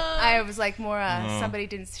Mora. I was like, Mora, somebody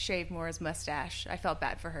didn't shave Mora's mustache. I felt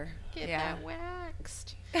bad for her. Get that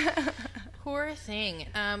waxed. Poor thing.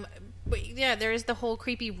 But yeah, there is the whole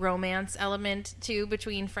creepy romance element too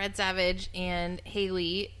between Fred Savage and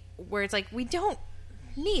Haley, where it's like, we don't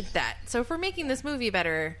need that. So if we're making this movie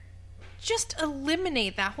better, just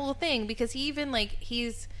eliminate that whole thing, because he even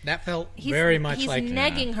that felt very much like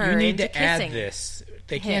negging her. You need into to add kissing this.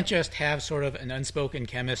 They can't just have sort of an unspoken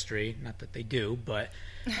chemistry. Not that they do, but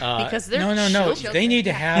because they're no. They need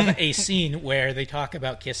to have a scene where they talk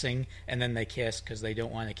about kissing and then they kiss because they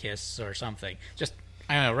don't want to kiss or something. Just,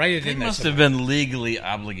 I don't know, write it They in there. must have been legally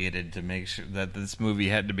obligated to make sure that this movie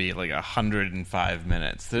had to be like 105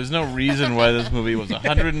 minutes. There's no reason why this movie was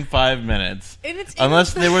 105 minutes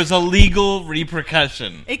unless there was a legal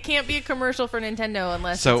repercussion. It can't be a commercial for Nintendo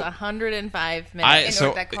unless it's 105 minutes. In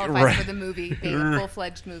order that qualifies for the movie being a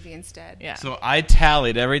full-fledged movie instead. Yeah. So I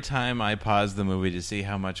tallied every time I paused the movie to see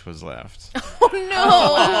how much was left. Oh,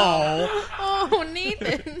 no. Oh,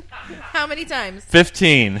 Nathan. How many times?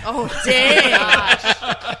 15. Oh, dang. Gosh.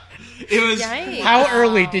 It was. Yikes. How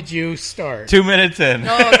early did you start? 2 minutes in.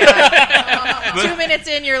 Oh, God. 2 minutes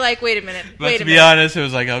in, you're like, wait a minute. But to be honest, it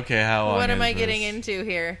was like, okay, how long What am is I getting this? into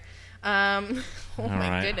here?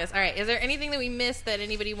 My goodness. All right. Is there anything that we missed that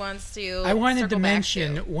anybody wants to I wanted to circle back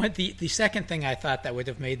mention to? The second thing I thought that would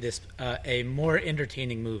have made this a more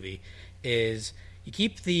entertaining movie is you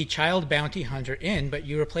keep the child bounty hunter in, but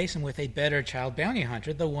you replace him with a better child bounty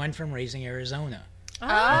hunter, the one from Raising Arizona.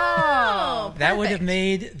 Oh, that would have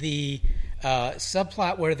made the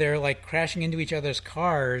subplot where they're like crashing into each other's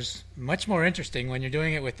cars much more interesting when you're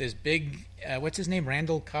doing it with this big, what's his name,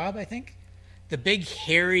 Randall Cobb, I think? The big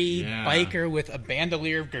hairy biker with a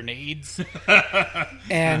bandolier of grenades.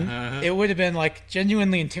 And it would have been like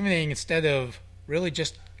genuinely intimidating instead of really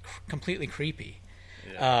just completely creepy.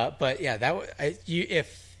 Yeah. But yeah,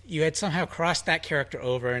 if you had somehow crossed that character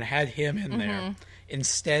over and had him in there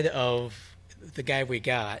instead of the guy we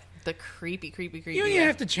got. The creepy. You don't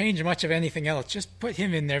have to change much of anything else. Just put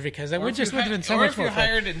him in there because that would have been so much more fun. Or if you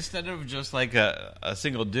hired, instead of just like a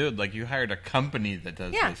single dude, like you hired a company that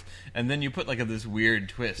does this. And then you put like this weird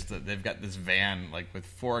twist that they've got this van like with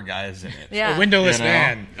 4 guys in it. Yeah. A windowless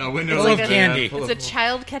van. A windowless van. Candy. It's a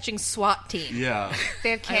child-catching SWAT team. Yeah.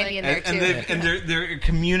 They have candy in there too. And they're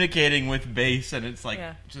communicating with base, and it's like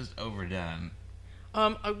just overdone.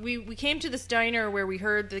 We came to this diner where we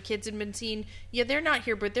heard the kids had been seen. Yeah, they're not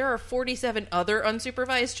here, but there are 47 other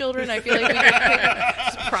unsupervised children. I feel like we could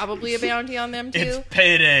pick probably a bounty on them too. It's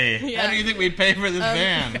payday. Yeah. How do you think we'd pay for this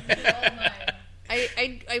van?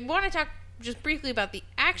 I want to talk just briefly about the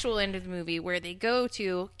actual end of the movie where they go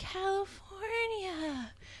to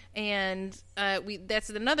California. And that's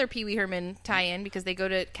another Pee Wee Herman tie-in because they go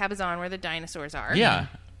to Cabazon where the dinosaurs are. Yeah.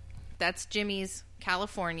 That's Jimmy's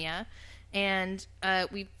California. And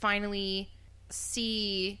we finally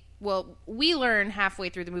see, well, we learn halfway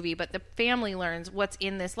through the movie, but the family learns what's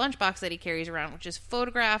in this lunchbox that he carries around, which is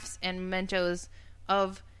photographs and mementos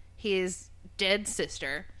of his dead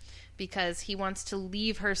sister, because he wants to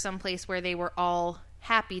leave her someplace where they were all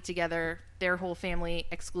happy together, their whole family,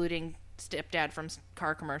 excluding stepdad from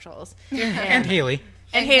car commercials. And Haley.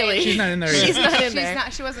 And Haley. She's not in there She's yet. not in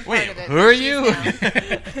there. She wasn't part of it. Who are you?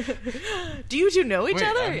 Do you two know each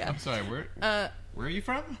other? I'm sorry. Where are you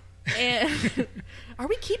from? And are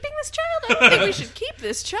we keeping this child? I don't think we should keep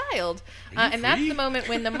this child. And that's the moment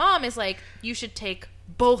when the mom is like, "You should take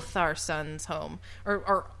both our sons home,"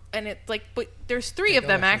 and it's like, but there's 3 of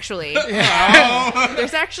them actually.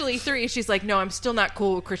 There's actually 3. She's like, "No, I'm still not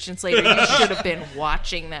cool with Christian Slater. You should have been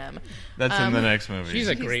watching them." That's in the next movie. She's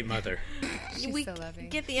a great mother. We so loving.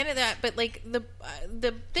 get the end of that, but like the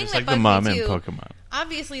thing Just that like the bugs mom me in too, Pokemon.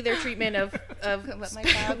 obviously their treatment of Let my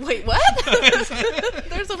child. wait, what? There's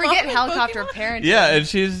a Forget mom in helicopter Pokemon? parenting. Yeah, and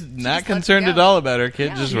she's not concerned at all about her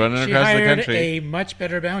kid just running She across the hired country. a much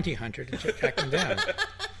better bounty hunter to track him down.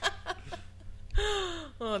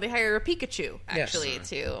 Oh, they hire a Pikachu actually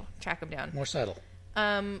to track him down. More subtle.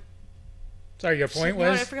 Sorry, your point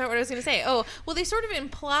No, was? I forgot what I was going to say. Oh, well, they sort of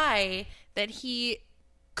imply that he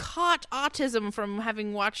caught autism from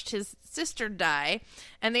having watched his sister die.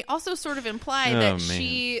 And they also sort of imply that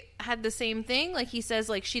she had the same thing. Like, he says,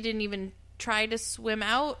 like, she didn't even try to swim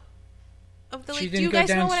out of the lake. Do you guys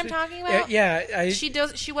know what I'm talking about? Yeah,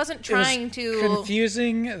 she wasn't trying to.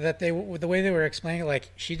 Confusing that the way they were explaining it,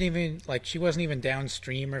 like she wasn't even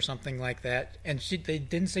downstream or something like that, and they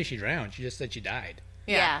didn't say she drowned. She just said she died.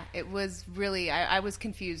 Yeah, it was really. I was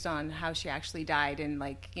confused on how she actually died, and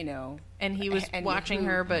like, you know, and he was watching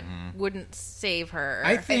her, but wouldn't save her.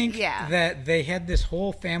 I think that they had this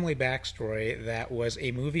whole family backstory that was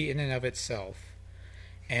a movie in and of itself,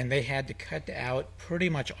 and they had to cut out pretty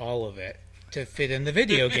much all of it to fit in the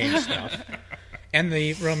video game stuff and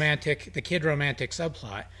the kid romantic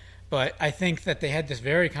subplot. But I think that they had this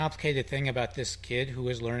very complicated thing about this kid who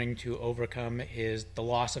was learning to overcome the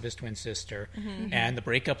loss of his twin sister and the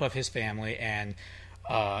breakup of his family. And,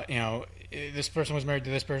 this person was married to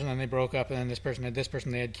this person, and they broke up, and then this person had this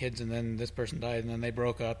person, they had kids, and then this person died, and then they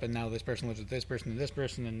broke up, and now this person lives with this person,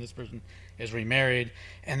 and this person is remarried.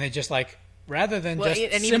 And they just, like, rather than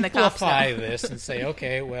simplify this and say,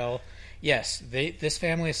 okay, well, yes, this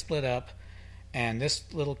family is split up, and this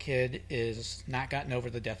little kid is not gotten over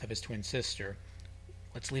the death of his twin sister.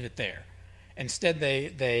 Let's leave it there. Instead,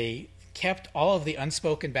 they kept all of the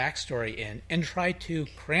unspoken backstory in and tried to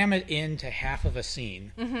cram it into half of a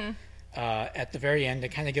scene at the very end to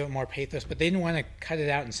kind of give it more pathos. But they didn't want to cut it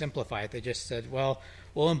out and simplify it. They just said, well,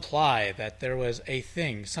 we'll imply that there was a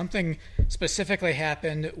thing. Something specifically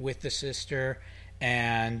happened with the sister,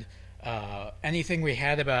 and anything we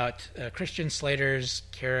had about Christian Slater's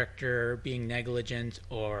character being negligent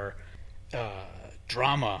or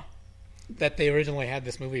drama that they originally had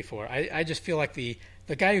this movie for. I just feel like the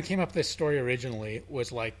guy who came up with this story originally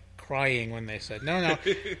was like crying when they said, no,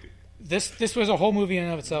 this was a whole movie in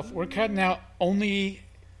and of itself. We're cutting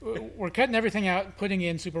everything out, putting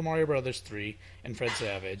in Super Mario Brothers 3 and Fred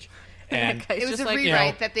Savage. And it was a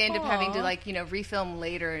rewrite that they ended up having to refilm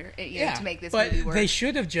later, to make this movie work. But they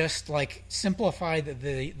should have just simplified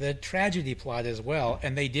the tragedy plot as well,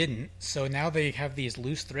 and they didn't. So now they have these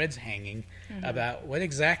loose threads hanging about what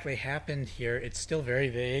exactly happened here. It's still very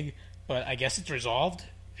vague, but I guess it's resolved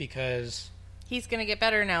because he's going to get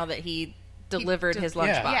better now that he delivered his lunchbox.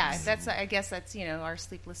 Yeah, I guess that's our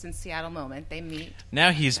Sleepless in Seattle moment. They meet.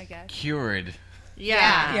 Now he's cured.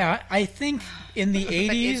 Yeah, I think in the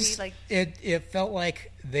 80s, it felt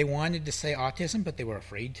like they wanted to say autism, but they were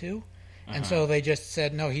afraid to. And so they just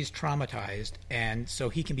said, no, he's traumatized, and so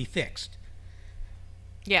he can be fixed.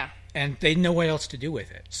 Yeah. And they didn't know what else to do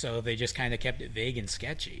with it, so they just kind of kept it vague and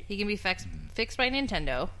sketchy. He can be fixed by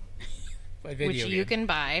Nintendo. Which you can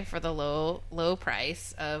buy for the low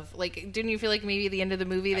price of, didn't you feel like maybe at the end of the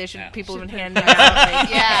movie people would hand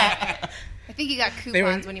out? I think you got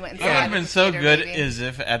coupons when you went and saw it. It would have been so good as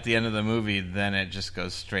if at the end of the movie, then it just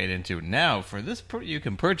goes straight into, now for this you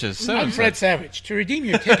can purchase I'm Fred Savage. To redeem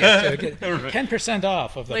your ticket, to get 10%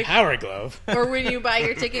 off of the Power Glove. Or when you buy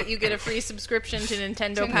your ticket, you get a free subscription to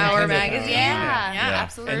Nintendo Power Magazine. Yeah,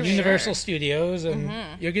 absolutely. And Universal Studios, and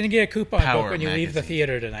you're going to get a coupon book when you leave the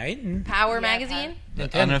theater tonight. And Power Magazine?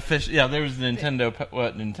 Unofficial. Yeah, there was the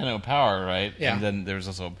Nintendo Power, right? Yeah. And then there's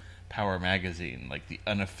also Power Magazine, like the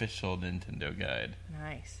unofficial Nintendo guide.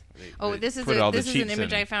 This is an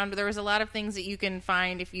image I found. There was a lot of things that you can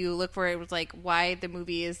find if you look for it. It was like why the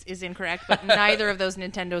movie is incorrect, but neither of those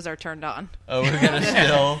Nintendos are turned on. Oh, we're gonna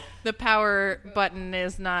still the power button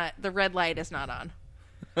is not. The red light is not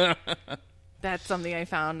on. That's something I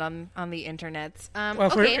found on the internet.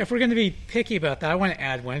 If we're going to be picky about that, I want to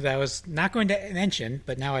add one that I was not going to mention,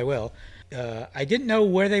 but now I will. I didn't know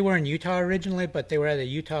where they were in Utah originally, but they were at a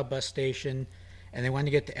Utah bus station, and they wanted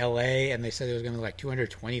to get to L.A., and they said it was going to be like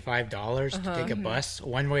 $225 to take a bus, a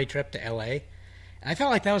one-way trip to L.A., and I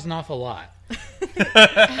felt like that was an awful lot.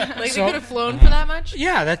 They could have flown for that much?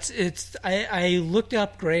 Yeah, I looked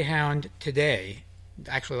up Greyhound today,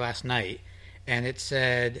 actually last night, and it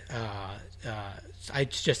said, I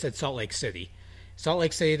just said Salt Lake City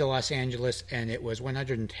to Los Angeles, and it was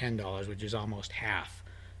 $110, which is almost half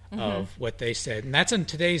of what they said, and that's in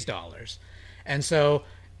today's dollars. And so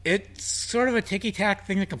it's sort of a ticky-tack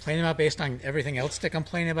thing to complain about based on everything else to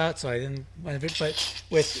complain about, so I didn't want to, but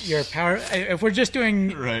with your power, if we're just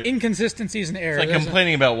doing inconsistencies and errors. It's like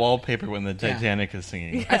complaining about wallpaper when the Titanic is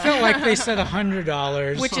singing. I felt like they said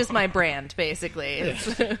 $100. Which is my brand, basically.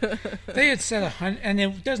 They had said $100, and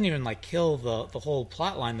it doesn't even kill the whole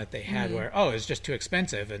plot line that they had where, it's just too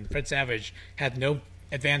expensive, and Fred Savage had no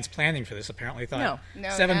advanced planning for this, apparently. Thought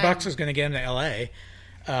 $7 was going to get him to L.A.,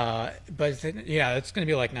 but it's going to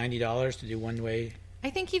be like $90 to do one-way I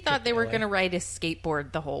think he thought they were going to ride his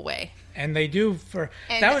skateboard the whole way. And they do for...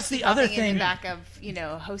 And that was the other walking in thing. the back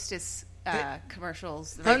of, Hostess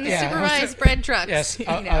commercials. Unsupervised bread trucks. Yes,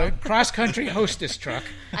 a cross-country Hostess truck.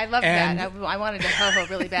 I loved And- that. I wanted to ho-ho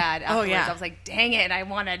really bad afterwards. yeah. I was like, dang it, I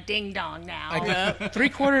want a ding-dong now. Like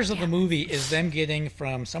three-quarters of the movie is them getting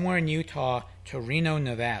from somewhere in Utah to Reno,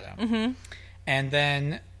 Nevada. Mm-hmm. And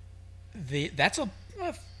then that's a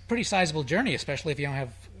pretty sizable journey, especially if you don't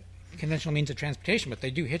have conventional means of transportation. But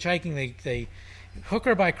they do hitchhiking. They hook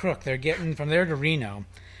or by crook. They're getting from there to Reno.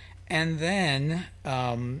 And then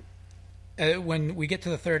when we get to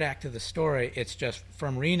the third act of the story, it's just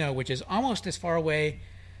from Reno, which is almost as far away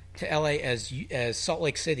to L.A. as Salt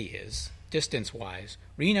Lake City is, distance-wise.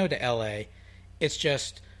 Reno to L.A., it's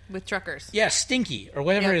just... With truckers. Yeah, Stinky, or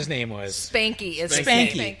whatever his name was. Spanky is his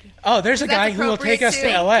Spanky. name. Oh, there's a That's guy who will take us to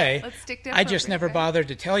appropriate, too. L.A. Let's stick to I just never appropriate, right? bothered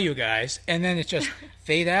to tell you guys. And then it's just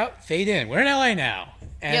fade out, fade in. We're in L.A. now.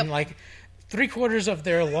 And like three-quarters of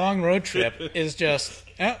their long road trip is just...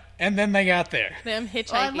 and then they got there. Them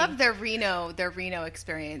hitchhiking. Well, I love their Reno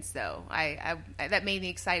experience, though. I that made me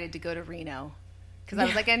excited to go to Reno. Because I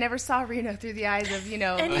was like, I never saw Reno through the eyes of,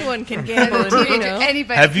 Anyone can gamble in Reno.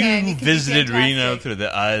 Anybody Have can. you It can be visited Reno fantastic. through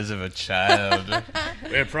the eyes of a child?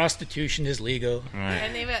 Where prostitution is legal. Right.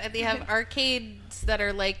 And they have arcades that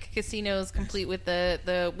are like casinos, complete with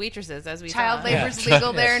the waitresses, as we Child saw. labor's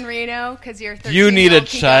legal there in Reno because you're 13 You need a can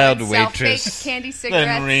go child and sell waitress fake candy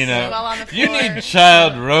cigarettes in Reno. while on the floor. You need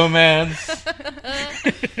child romance.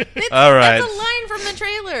 All right. That's a line from the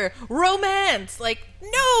trailer. Romance. Like,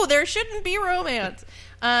 no, there shouldn't be romance.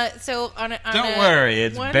 So Don't worry,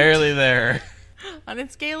 it's barely there. On a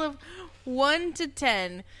scale of 1 to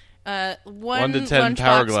 10, 1 to 10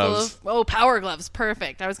 Power Gloves. Power Gloves,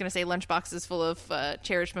 perfect. I was going to say lunchboxes full of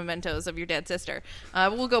cherished mementos of your dead sister.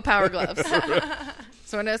 We'll go Power Gloves.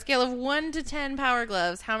 So on a scale of 1 to 10 Power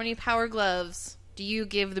Gloves, how many Power Gloves do you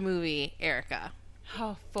give the movie, Erica?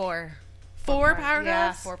 Oh, 4. 4 Power Gloves?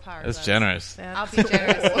 Yeah, 4 Power Gloves. That's generous. I'll be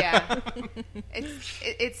generous. Yeah,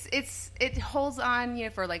 it holds on,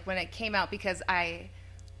 for like when it came out because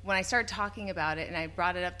when I started talking about it and I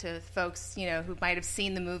brought it up to folks, who might have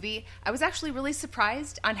seen the movie, I was actually really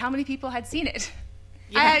surprised on how many people had seen it.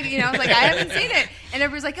 Yeah. I was like, I haven't seen it, and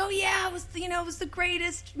everybody's like, oh yeah, it was the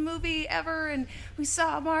greatest movie ever, and we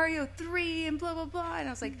saw Mario 3 and blah blah blah, and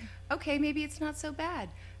I was like, okay, maybe it's not so bad.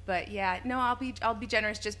 But yeah, no, I'll be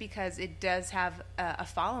generous just because it does have a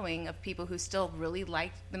following of people who still really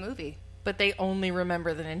liked the movie. But they only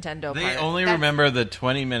remember the Nintendo They part. only remember the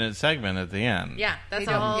 20-minute segment at the end. Yeah, that's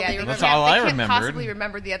They don't- all yeah, they they remember. That's all I can't remembered. possibly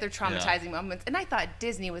remember the other traumatizing moments. And I thought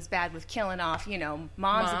Disney was bad with killing off,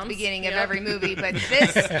 moms at the beginning of Yep. every movie. But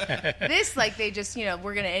this, like, they just,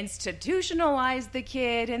 we're going to institutionalize the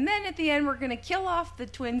kid. And then at the end, we're going to kill off the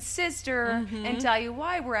twin sister and tell you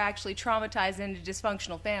why we're actually traumatized in a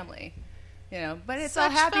dysfunctional family. But it's all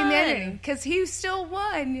Such happy fun. ending because he still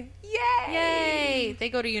won. Yay! Yay! They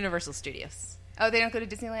go to Universal Studios. Oh, they don't go to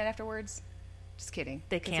Disneyland afterwards? Just kidding.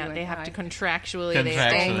 They 'Cause he can't. went They have high. to contractually. They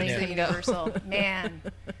Contractually. only Stay can go. Universal. Man.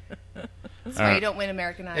 That's why you don't win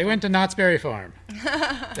American Idol. They went to Knott's Berry Farm.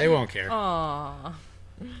 They won't care. Aww.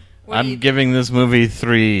 I'm giving this movie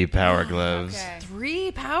 3 Power Gloves. Okay.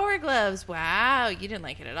 3 Power Gloves. Wow, you didn't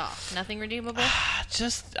like it at all. Nothing redeemable.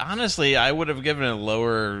 Just honestly, I would have given it a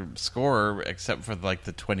lower score except for like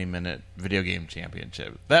the 20-minute video game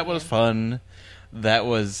championship. That was fun. That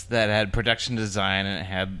had production design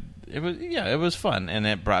and it was fun and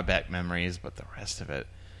it brought back memories. But the rest of it,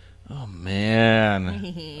 oh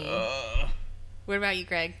man. What about you,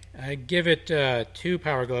 Greg? I give it 2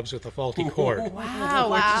 Power Gloves with a faulty cord.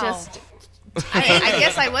 Wow, it's just. I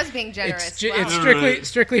guess I was being generous. It's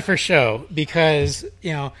strictly for show because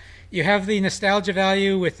you have the nostalgia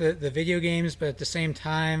value with the video games, but at the same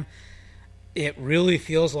time, it really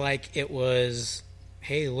feels like it was.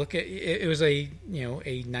 Hey, look at it was a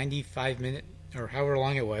 95-minute or however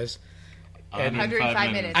long it was.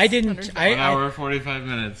 105 minutes. I didn't. 1 hour 45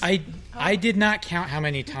 minutes. I did not count how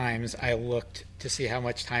many times I looked to see how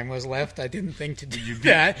much time was left. I didn't think to do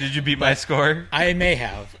that. Did you beat my score? I may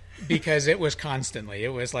have, because it was constantly. It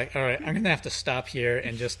was like, all right, I'm going to have to stop here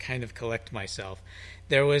and just kind of collect myself.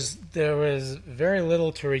 There was very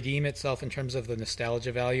little to redeem itself in terms of the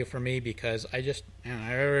nostalgia value for me because I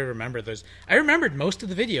remember those. I remembered most of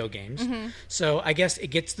the video games, so I guess it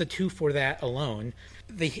gets the 2 for that alone.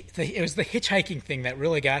 It was the hitchhiking thing that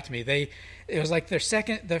really got to me. It was like they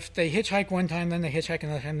hitchhike one time, then they hitchhike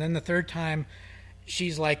another time, then the third time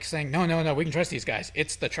she's like saying, no, we can trust these guys.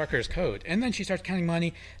 It's the trucker's code. And then she starts counting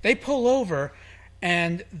money. They pull over,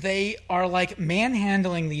 and they are like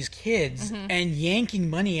manhandling these kids Mm-hmm. and yanking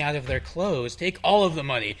money out of their clothes, take all of the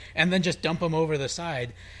money, and then just dump them over the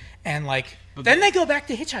side. And like, then they go back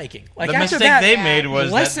to hitchhiking. Like The after mistake that, they made was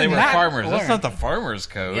that lesson they were not farmers. That's learned. not the farmer's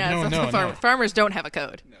code. Yeah, No, that's no, the farmer. no. Farmers don't have a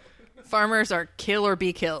code. Farmers are kill or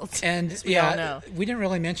be killed. And we all know. we didn't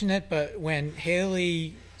really mention it, but when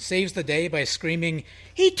Haley saves the day by screaming,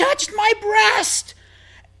 "He touched my breast!"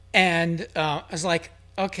 and I was like,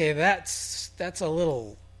 okay, that's a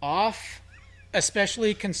little off,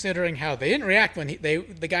 especially considering how they didn't react when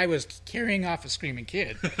the guy was carrying off a screaming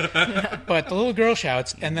kid. But the little girl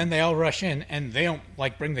shouts, and then they all rush in, and they don't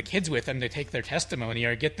like bring the kids with them to take their testimony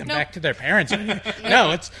or get them Nope. back to their parents. No,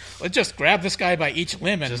 let's just grab this guy by each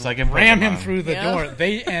limb and Just like in ram him Pokemon. through the Yeah. door.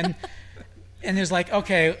 And it's like,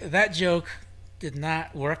 okay, that joke did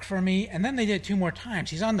not work for me. And then they did it 2 more times.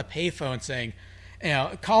 He's on the payphone saying,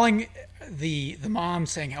 calling the mom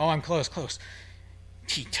saying, "Oh, I'm close.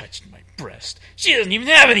 He touched my breast. She doesn't even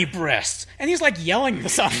have any breasts." And he's like yelling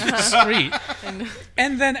this off the street.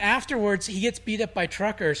 And then afterwards, he gets beat up by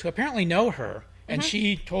truckers who apparently know her. And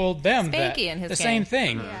she told them Spanky and his the gang. same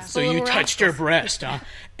thing. Yeah. So The you little touched her rascals. breast, huh?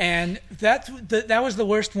 And that was the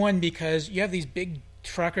worst one because you have these big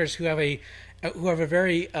truckers who have a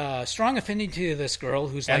very strong affinity to this girl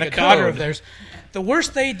who's And like a a daughter code. of theirs. The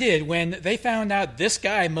worst they did when they found out this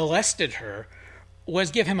guy molested her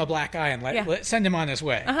was give him a black eye and send him on his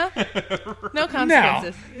way. No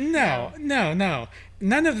consequences. No.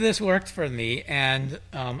 None of this worked for me, and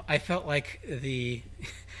I felt like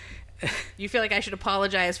You feel like I should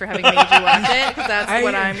apologize for having made you watch it? Because that's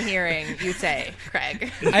what I'm hearing you say,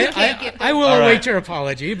 Craig. I will All right. await your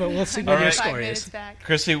apology, but we'll see what your right. score 5 is. minutes back.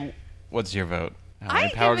 Chrissy, what's your vote? How I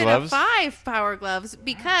many Power give Gloves? it a 5 Power Gloves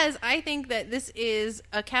because I think that this is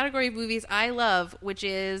a category of movies I love, which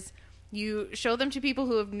is you show them to people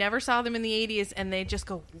who have never saw them in the 80s and they just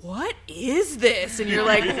go, "What is this?" And you're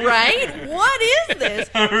like, right? What is this?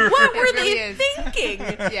 What were It really they is. thinking?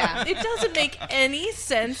 Yeah. It doesn't make any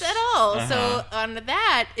sense at all. So on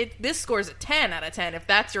that, this scores a 10 out of 10 if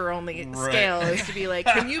that's your only scale, is to be like,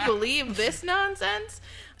 can you believe this nonsense?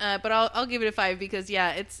 But I'll give it a 5 because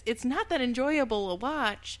it's not that enjoyable to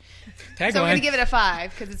watch, So we're going to give it a 5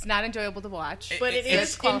 because it's not enjoyable to watch. but it It's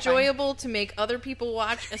is qualifying. enjoyable to make other people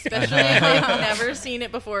watch, especially if they've never seen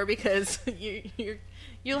it before, because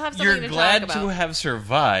you'll have something You're to glad talk about. to have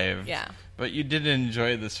survived. Yeah. But you did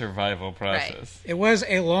enjoy the survival process. It was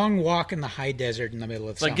a long walk in the high desert in the middle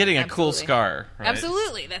of It's like summer. getting a cool Absolutely. scar. Right?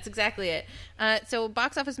 Absolutely, that's exactly it. So,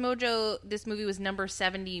 Box Office Mojo, this movie was number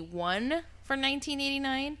 71 for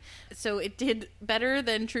 1989. So it did better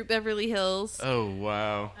than Troop Beverly Hills, Oh,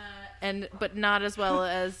 wow. but not as well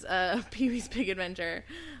as Pee-wee's Big Adventure.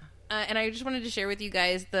 And I just wanted to share with you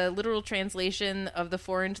guys the literal translation of the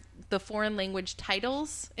foreign language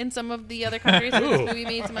titles in some of the other countries where this movie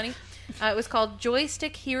made some money. It was called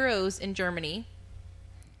Joystick Heroes in Germany,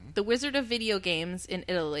 The Wizard of Video Games in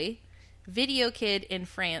Italy, Video Kid in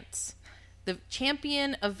France, The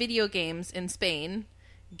Champion of Video Games in Spain,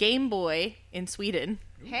 Game Boy in Sweden,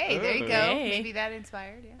 Hey, there you go. Hey. Maybe that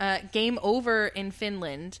inspired. Yeah. Game Over in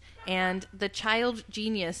Finland, and The Child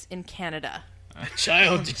Genius in Canada.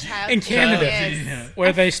 Child Child in Canada, genius.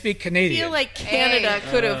 where they speak I Canadian. feel like Canada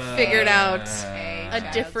could have figured out Hey, a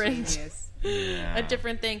child different genius. a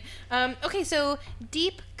different thing. Okay, so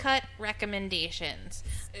deep cut recommendations.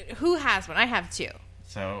 Who has one? I have 2.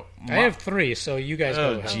 So I have 3, so you guys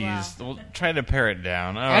Oh, go ahead. jeez. We'll try to pare it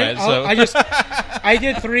down. All right. I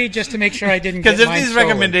did 3 just to make sure I didn't get Because if mine these stolen.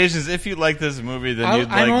 recommendations, if you like this movie, then you'd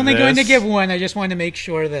like I'm only this. going to give 1. I just wanted to make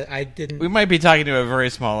sure that I didn't. We might be talking to a very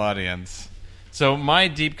small audience. So my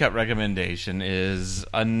deep cut recommendation is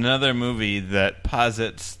another movie that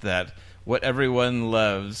posits that what everyone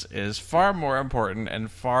loves is far more important and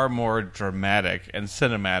far more dramatic and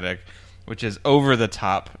cinematic, which is over the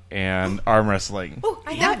top and arm wrestling. Oh,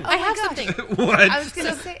 I have something. What? I was going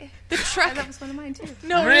to say The truck. that was one of mine too.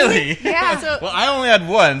 No, Really? Yeah. So Well, I only had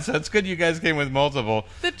one, so it's good you guys came with multiple.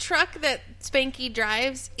 the truck that Spanky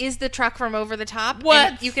drives is the truck from Over the Top.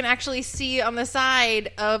 What? And you can actually see on the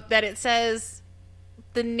side of that it says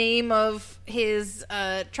the name of his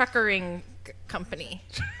truckering company.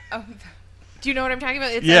 Oh, Do you know what I'm talking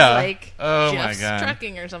about? It Yeah. says like Oh, my Jeff's God.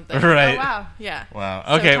 Trucking or something. Right. oh wow. Yeah. Wow.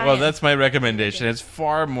 So Okay, tie well, in. that's my recommendation. It's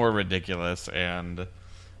far more ridiculous and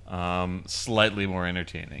slightly more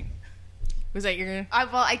entertaining. Was that your? Well,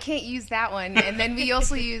 I can't use that one. And then we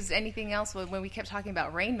also use anything else when we kept talking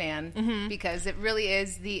about Rain Man, because it really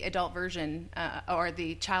is the adult version or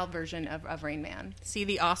the child version of Rain Man. See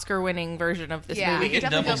the Oscar-winning version of this Yeah. movie. We could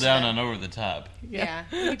definitely go down for on Over the Top. Yeah,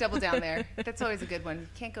 we could double down there. That's always a good one.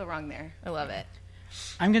 Can't go wrong there. I love it.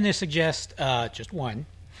 I'm going to suggest just one,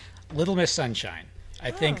 Little Miss Sunshine. I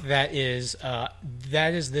think that is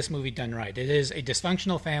this movie done right. It is a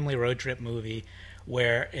dysfunctional family road trip movie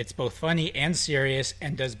where it's both funny and serious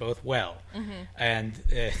and does both well. And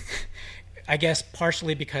I guess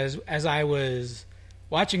partially because as I was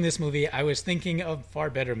watching this movie, I was thinking of far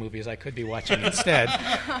better movies I could be watching instead.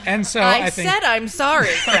 And so I think, said I'm sorry.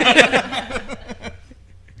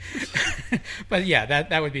 but yeah,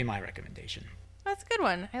 that would be my recommendation. That's a good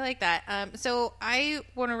one. I like that. So I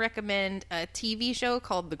want to recommend a TV show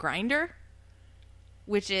called The Grinder,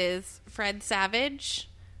 which is Fred Savage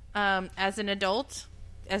as an adult,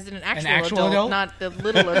 as an actual adult, not the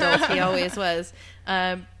little adult he always was.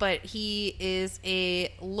 But he is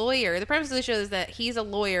a lawyer. The premise of the show is that he's a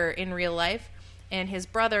lawyer in real life, and his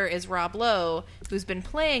brother is Rob Lowe, who's been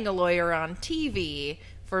playing a lawyer on TV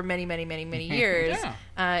for many, many, many, many years.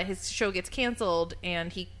 His show gets canceled,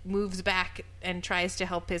 and he moves back and tries to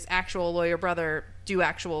help his actual lawyer brother do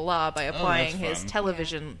actual law by applying his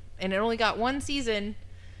television. And it only got one season,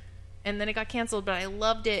 and then it got canceled, but I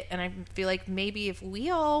loved it, and I feel like maybe if we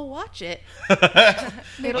all watch it, it'll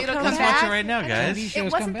come Let's back. watch it right now, guys.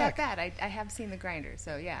 It wasn't that bad. I have seen The Grinder,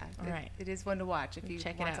 so yeah. All right. It is one to watch if you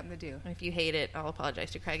Check want it out. something to do. And if you hate it, I'll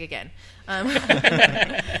apologize to Craig again. And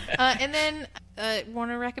then want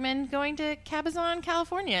to recommend going to Cabazon,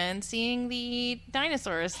 California, and seeing the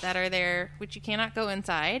dinosaurs that are there, which you cannot go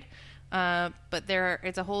inside. But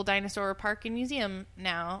it's a whole dinosaur park and museum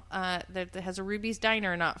now that has a Ruby's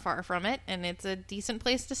Diner not far from it, and it's a decent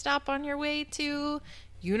place to stop on your way to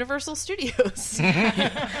Universal Studios.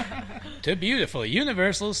 To beautiful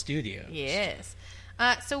Universal Studios. Yes.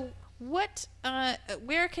 So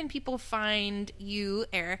where can people find you,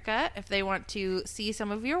 Erica, if they want to see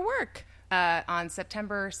some of your work? On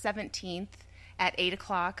September 17th at 8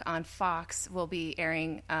 o'clock on Fox, we'll be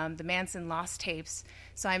airing the Manson Lost Tapes.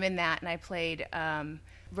 So I'm in that, and I played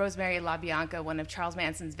Rosemary LaBianca, one of Charles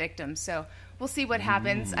Manson's victims. So we'll see what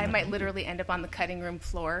happens. I might literally end up on the cutting room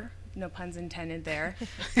floor. No puns intended there,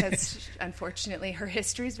 because unfortunately her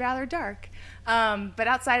history is rather dark. But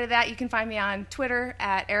outside of that, you can find me on Twitter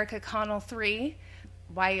at Erica Connell 3.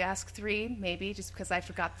 Why you ask 3? Maybe just because I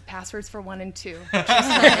forgot the passwords for 1 and 2. So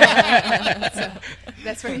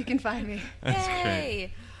that's where you can find me.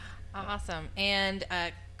 Yay! Awesome. And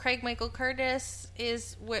Craig Michael Curtis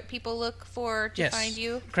is what people look for to find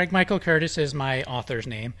you? Craig Michael Curtis is my author's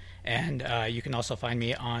name, and you can also find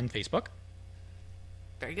me on Facebook.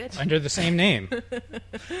 Very good. Under the same name.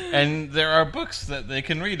 And there are books that they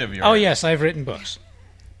can read of yours. Oh, yes, I've written books.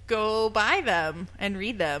 Go buy them and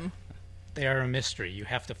read them. They are a mystery. You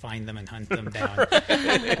have to find them and hunt them down.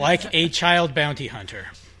 Like a child bounty hunter.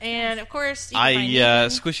 And, of course, you can find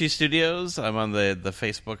Squishy Studios. I'm on the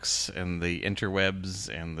Facebooks and the interwebs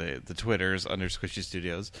and the Twitters under Squishy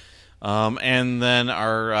Studios. And then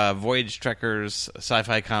our Voyage Trekkers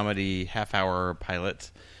sci-fi comedy half-hour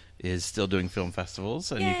pilot is still doing film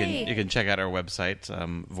festivals. And you can check out our website,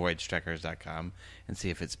 voyagetrekkers.com, and see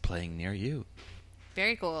if it's playing near you.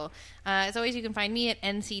 Very cool. As always, you can find me at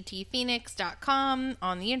nctphoenix.com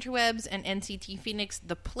on the interwebs, and NCT Phoenix,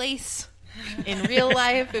 the place in real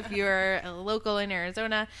life if you're local in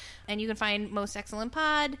Arizona. And you can find Most Excellent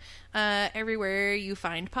Pod everywhere you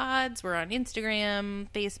find pods. We're on Instagram,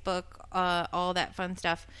 Facebook, all that fun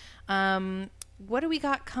stuff. What do we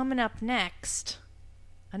got coming up next?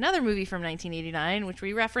 Another movie from 1989, which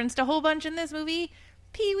we referenced a whole bunch in this movie,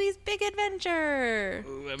 Pee-wee's Big Adventure.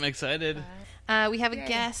 Ooh, I'm excited. We have a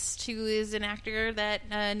guest who is an actor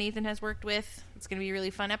that Nathan has worked with. It's going to be a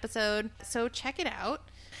really fun episode, so check it out.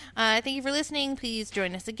 Thank you for listening. Please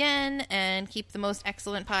join us again and keep the Most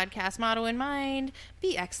Excellent Podcast motto in mind.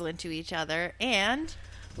 Be excellent to each other and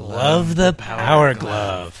love the Power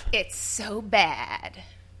Glove. It's so bad.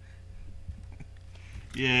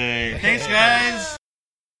 Yay. Thanks, guys.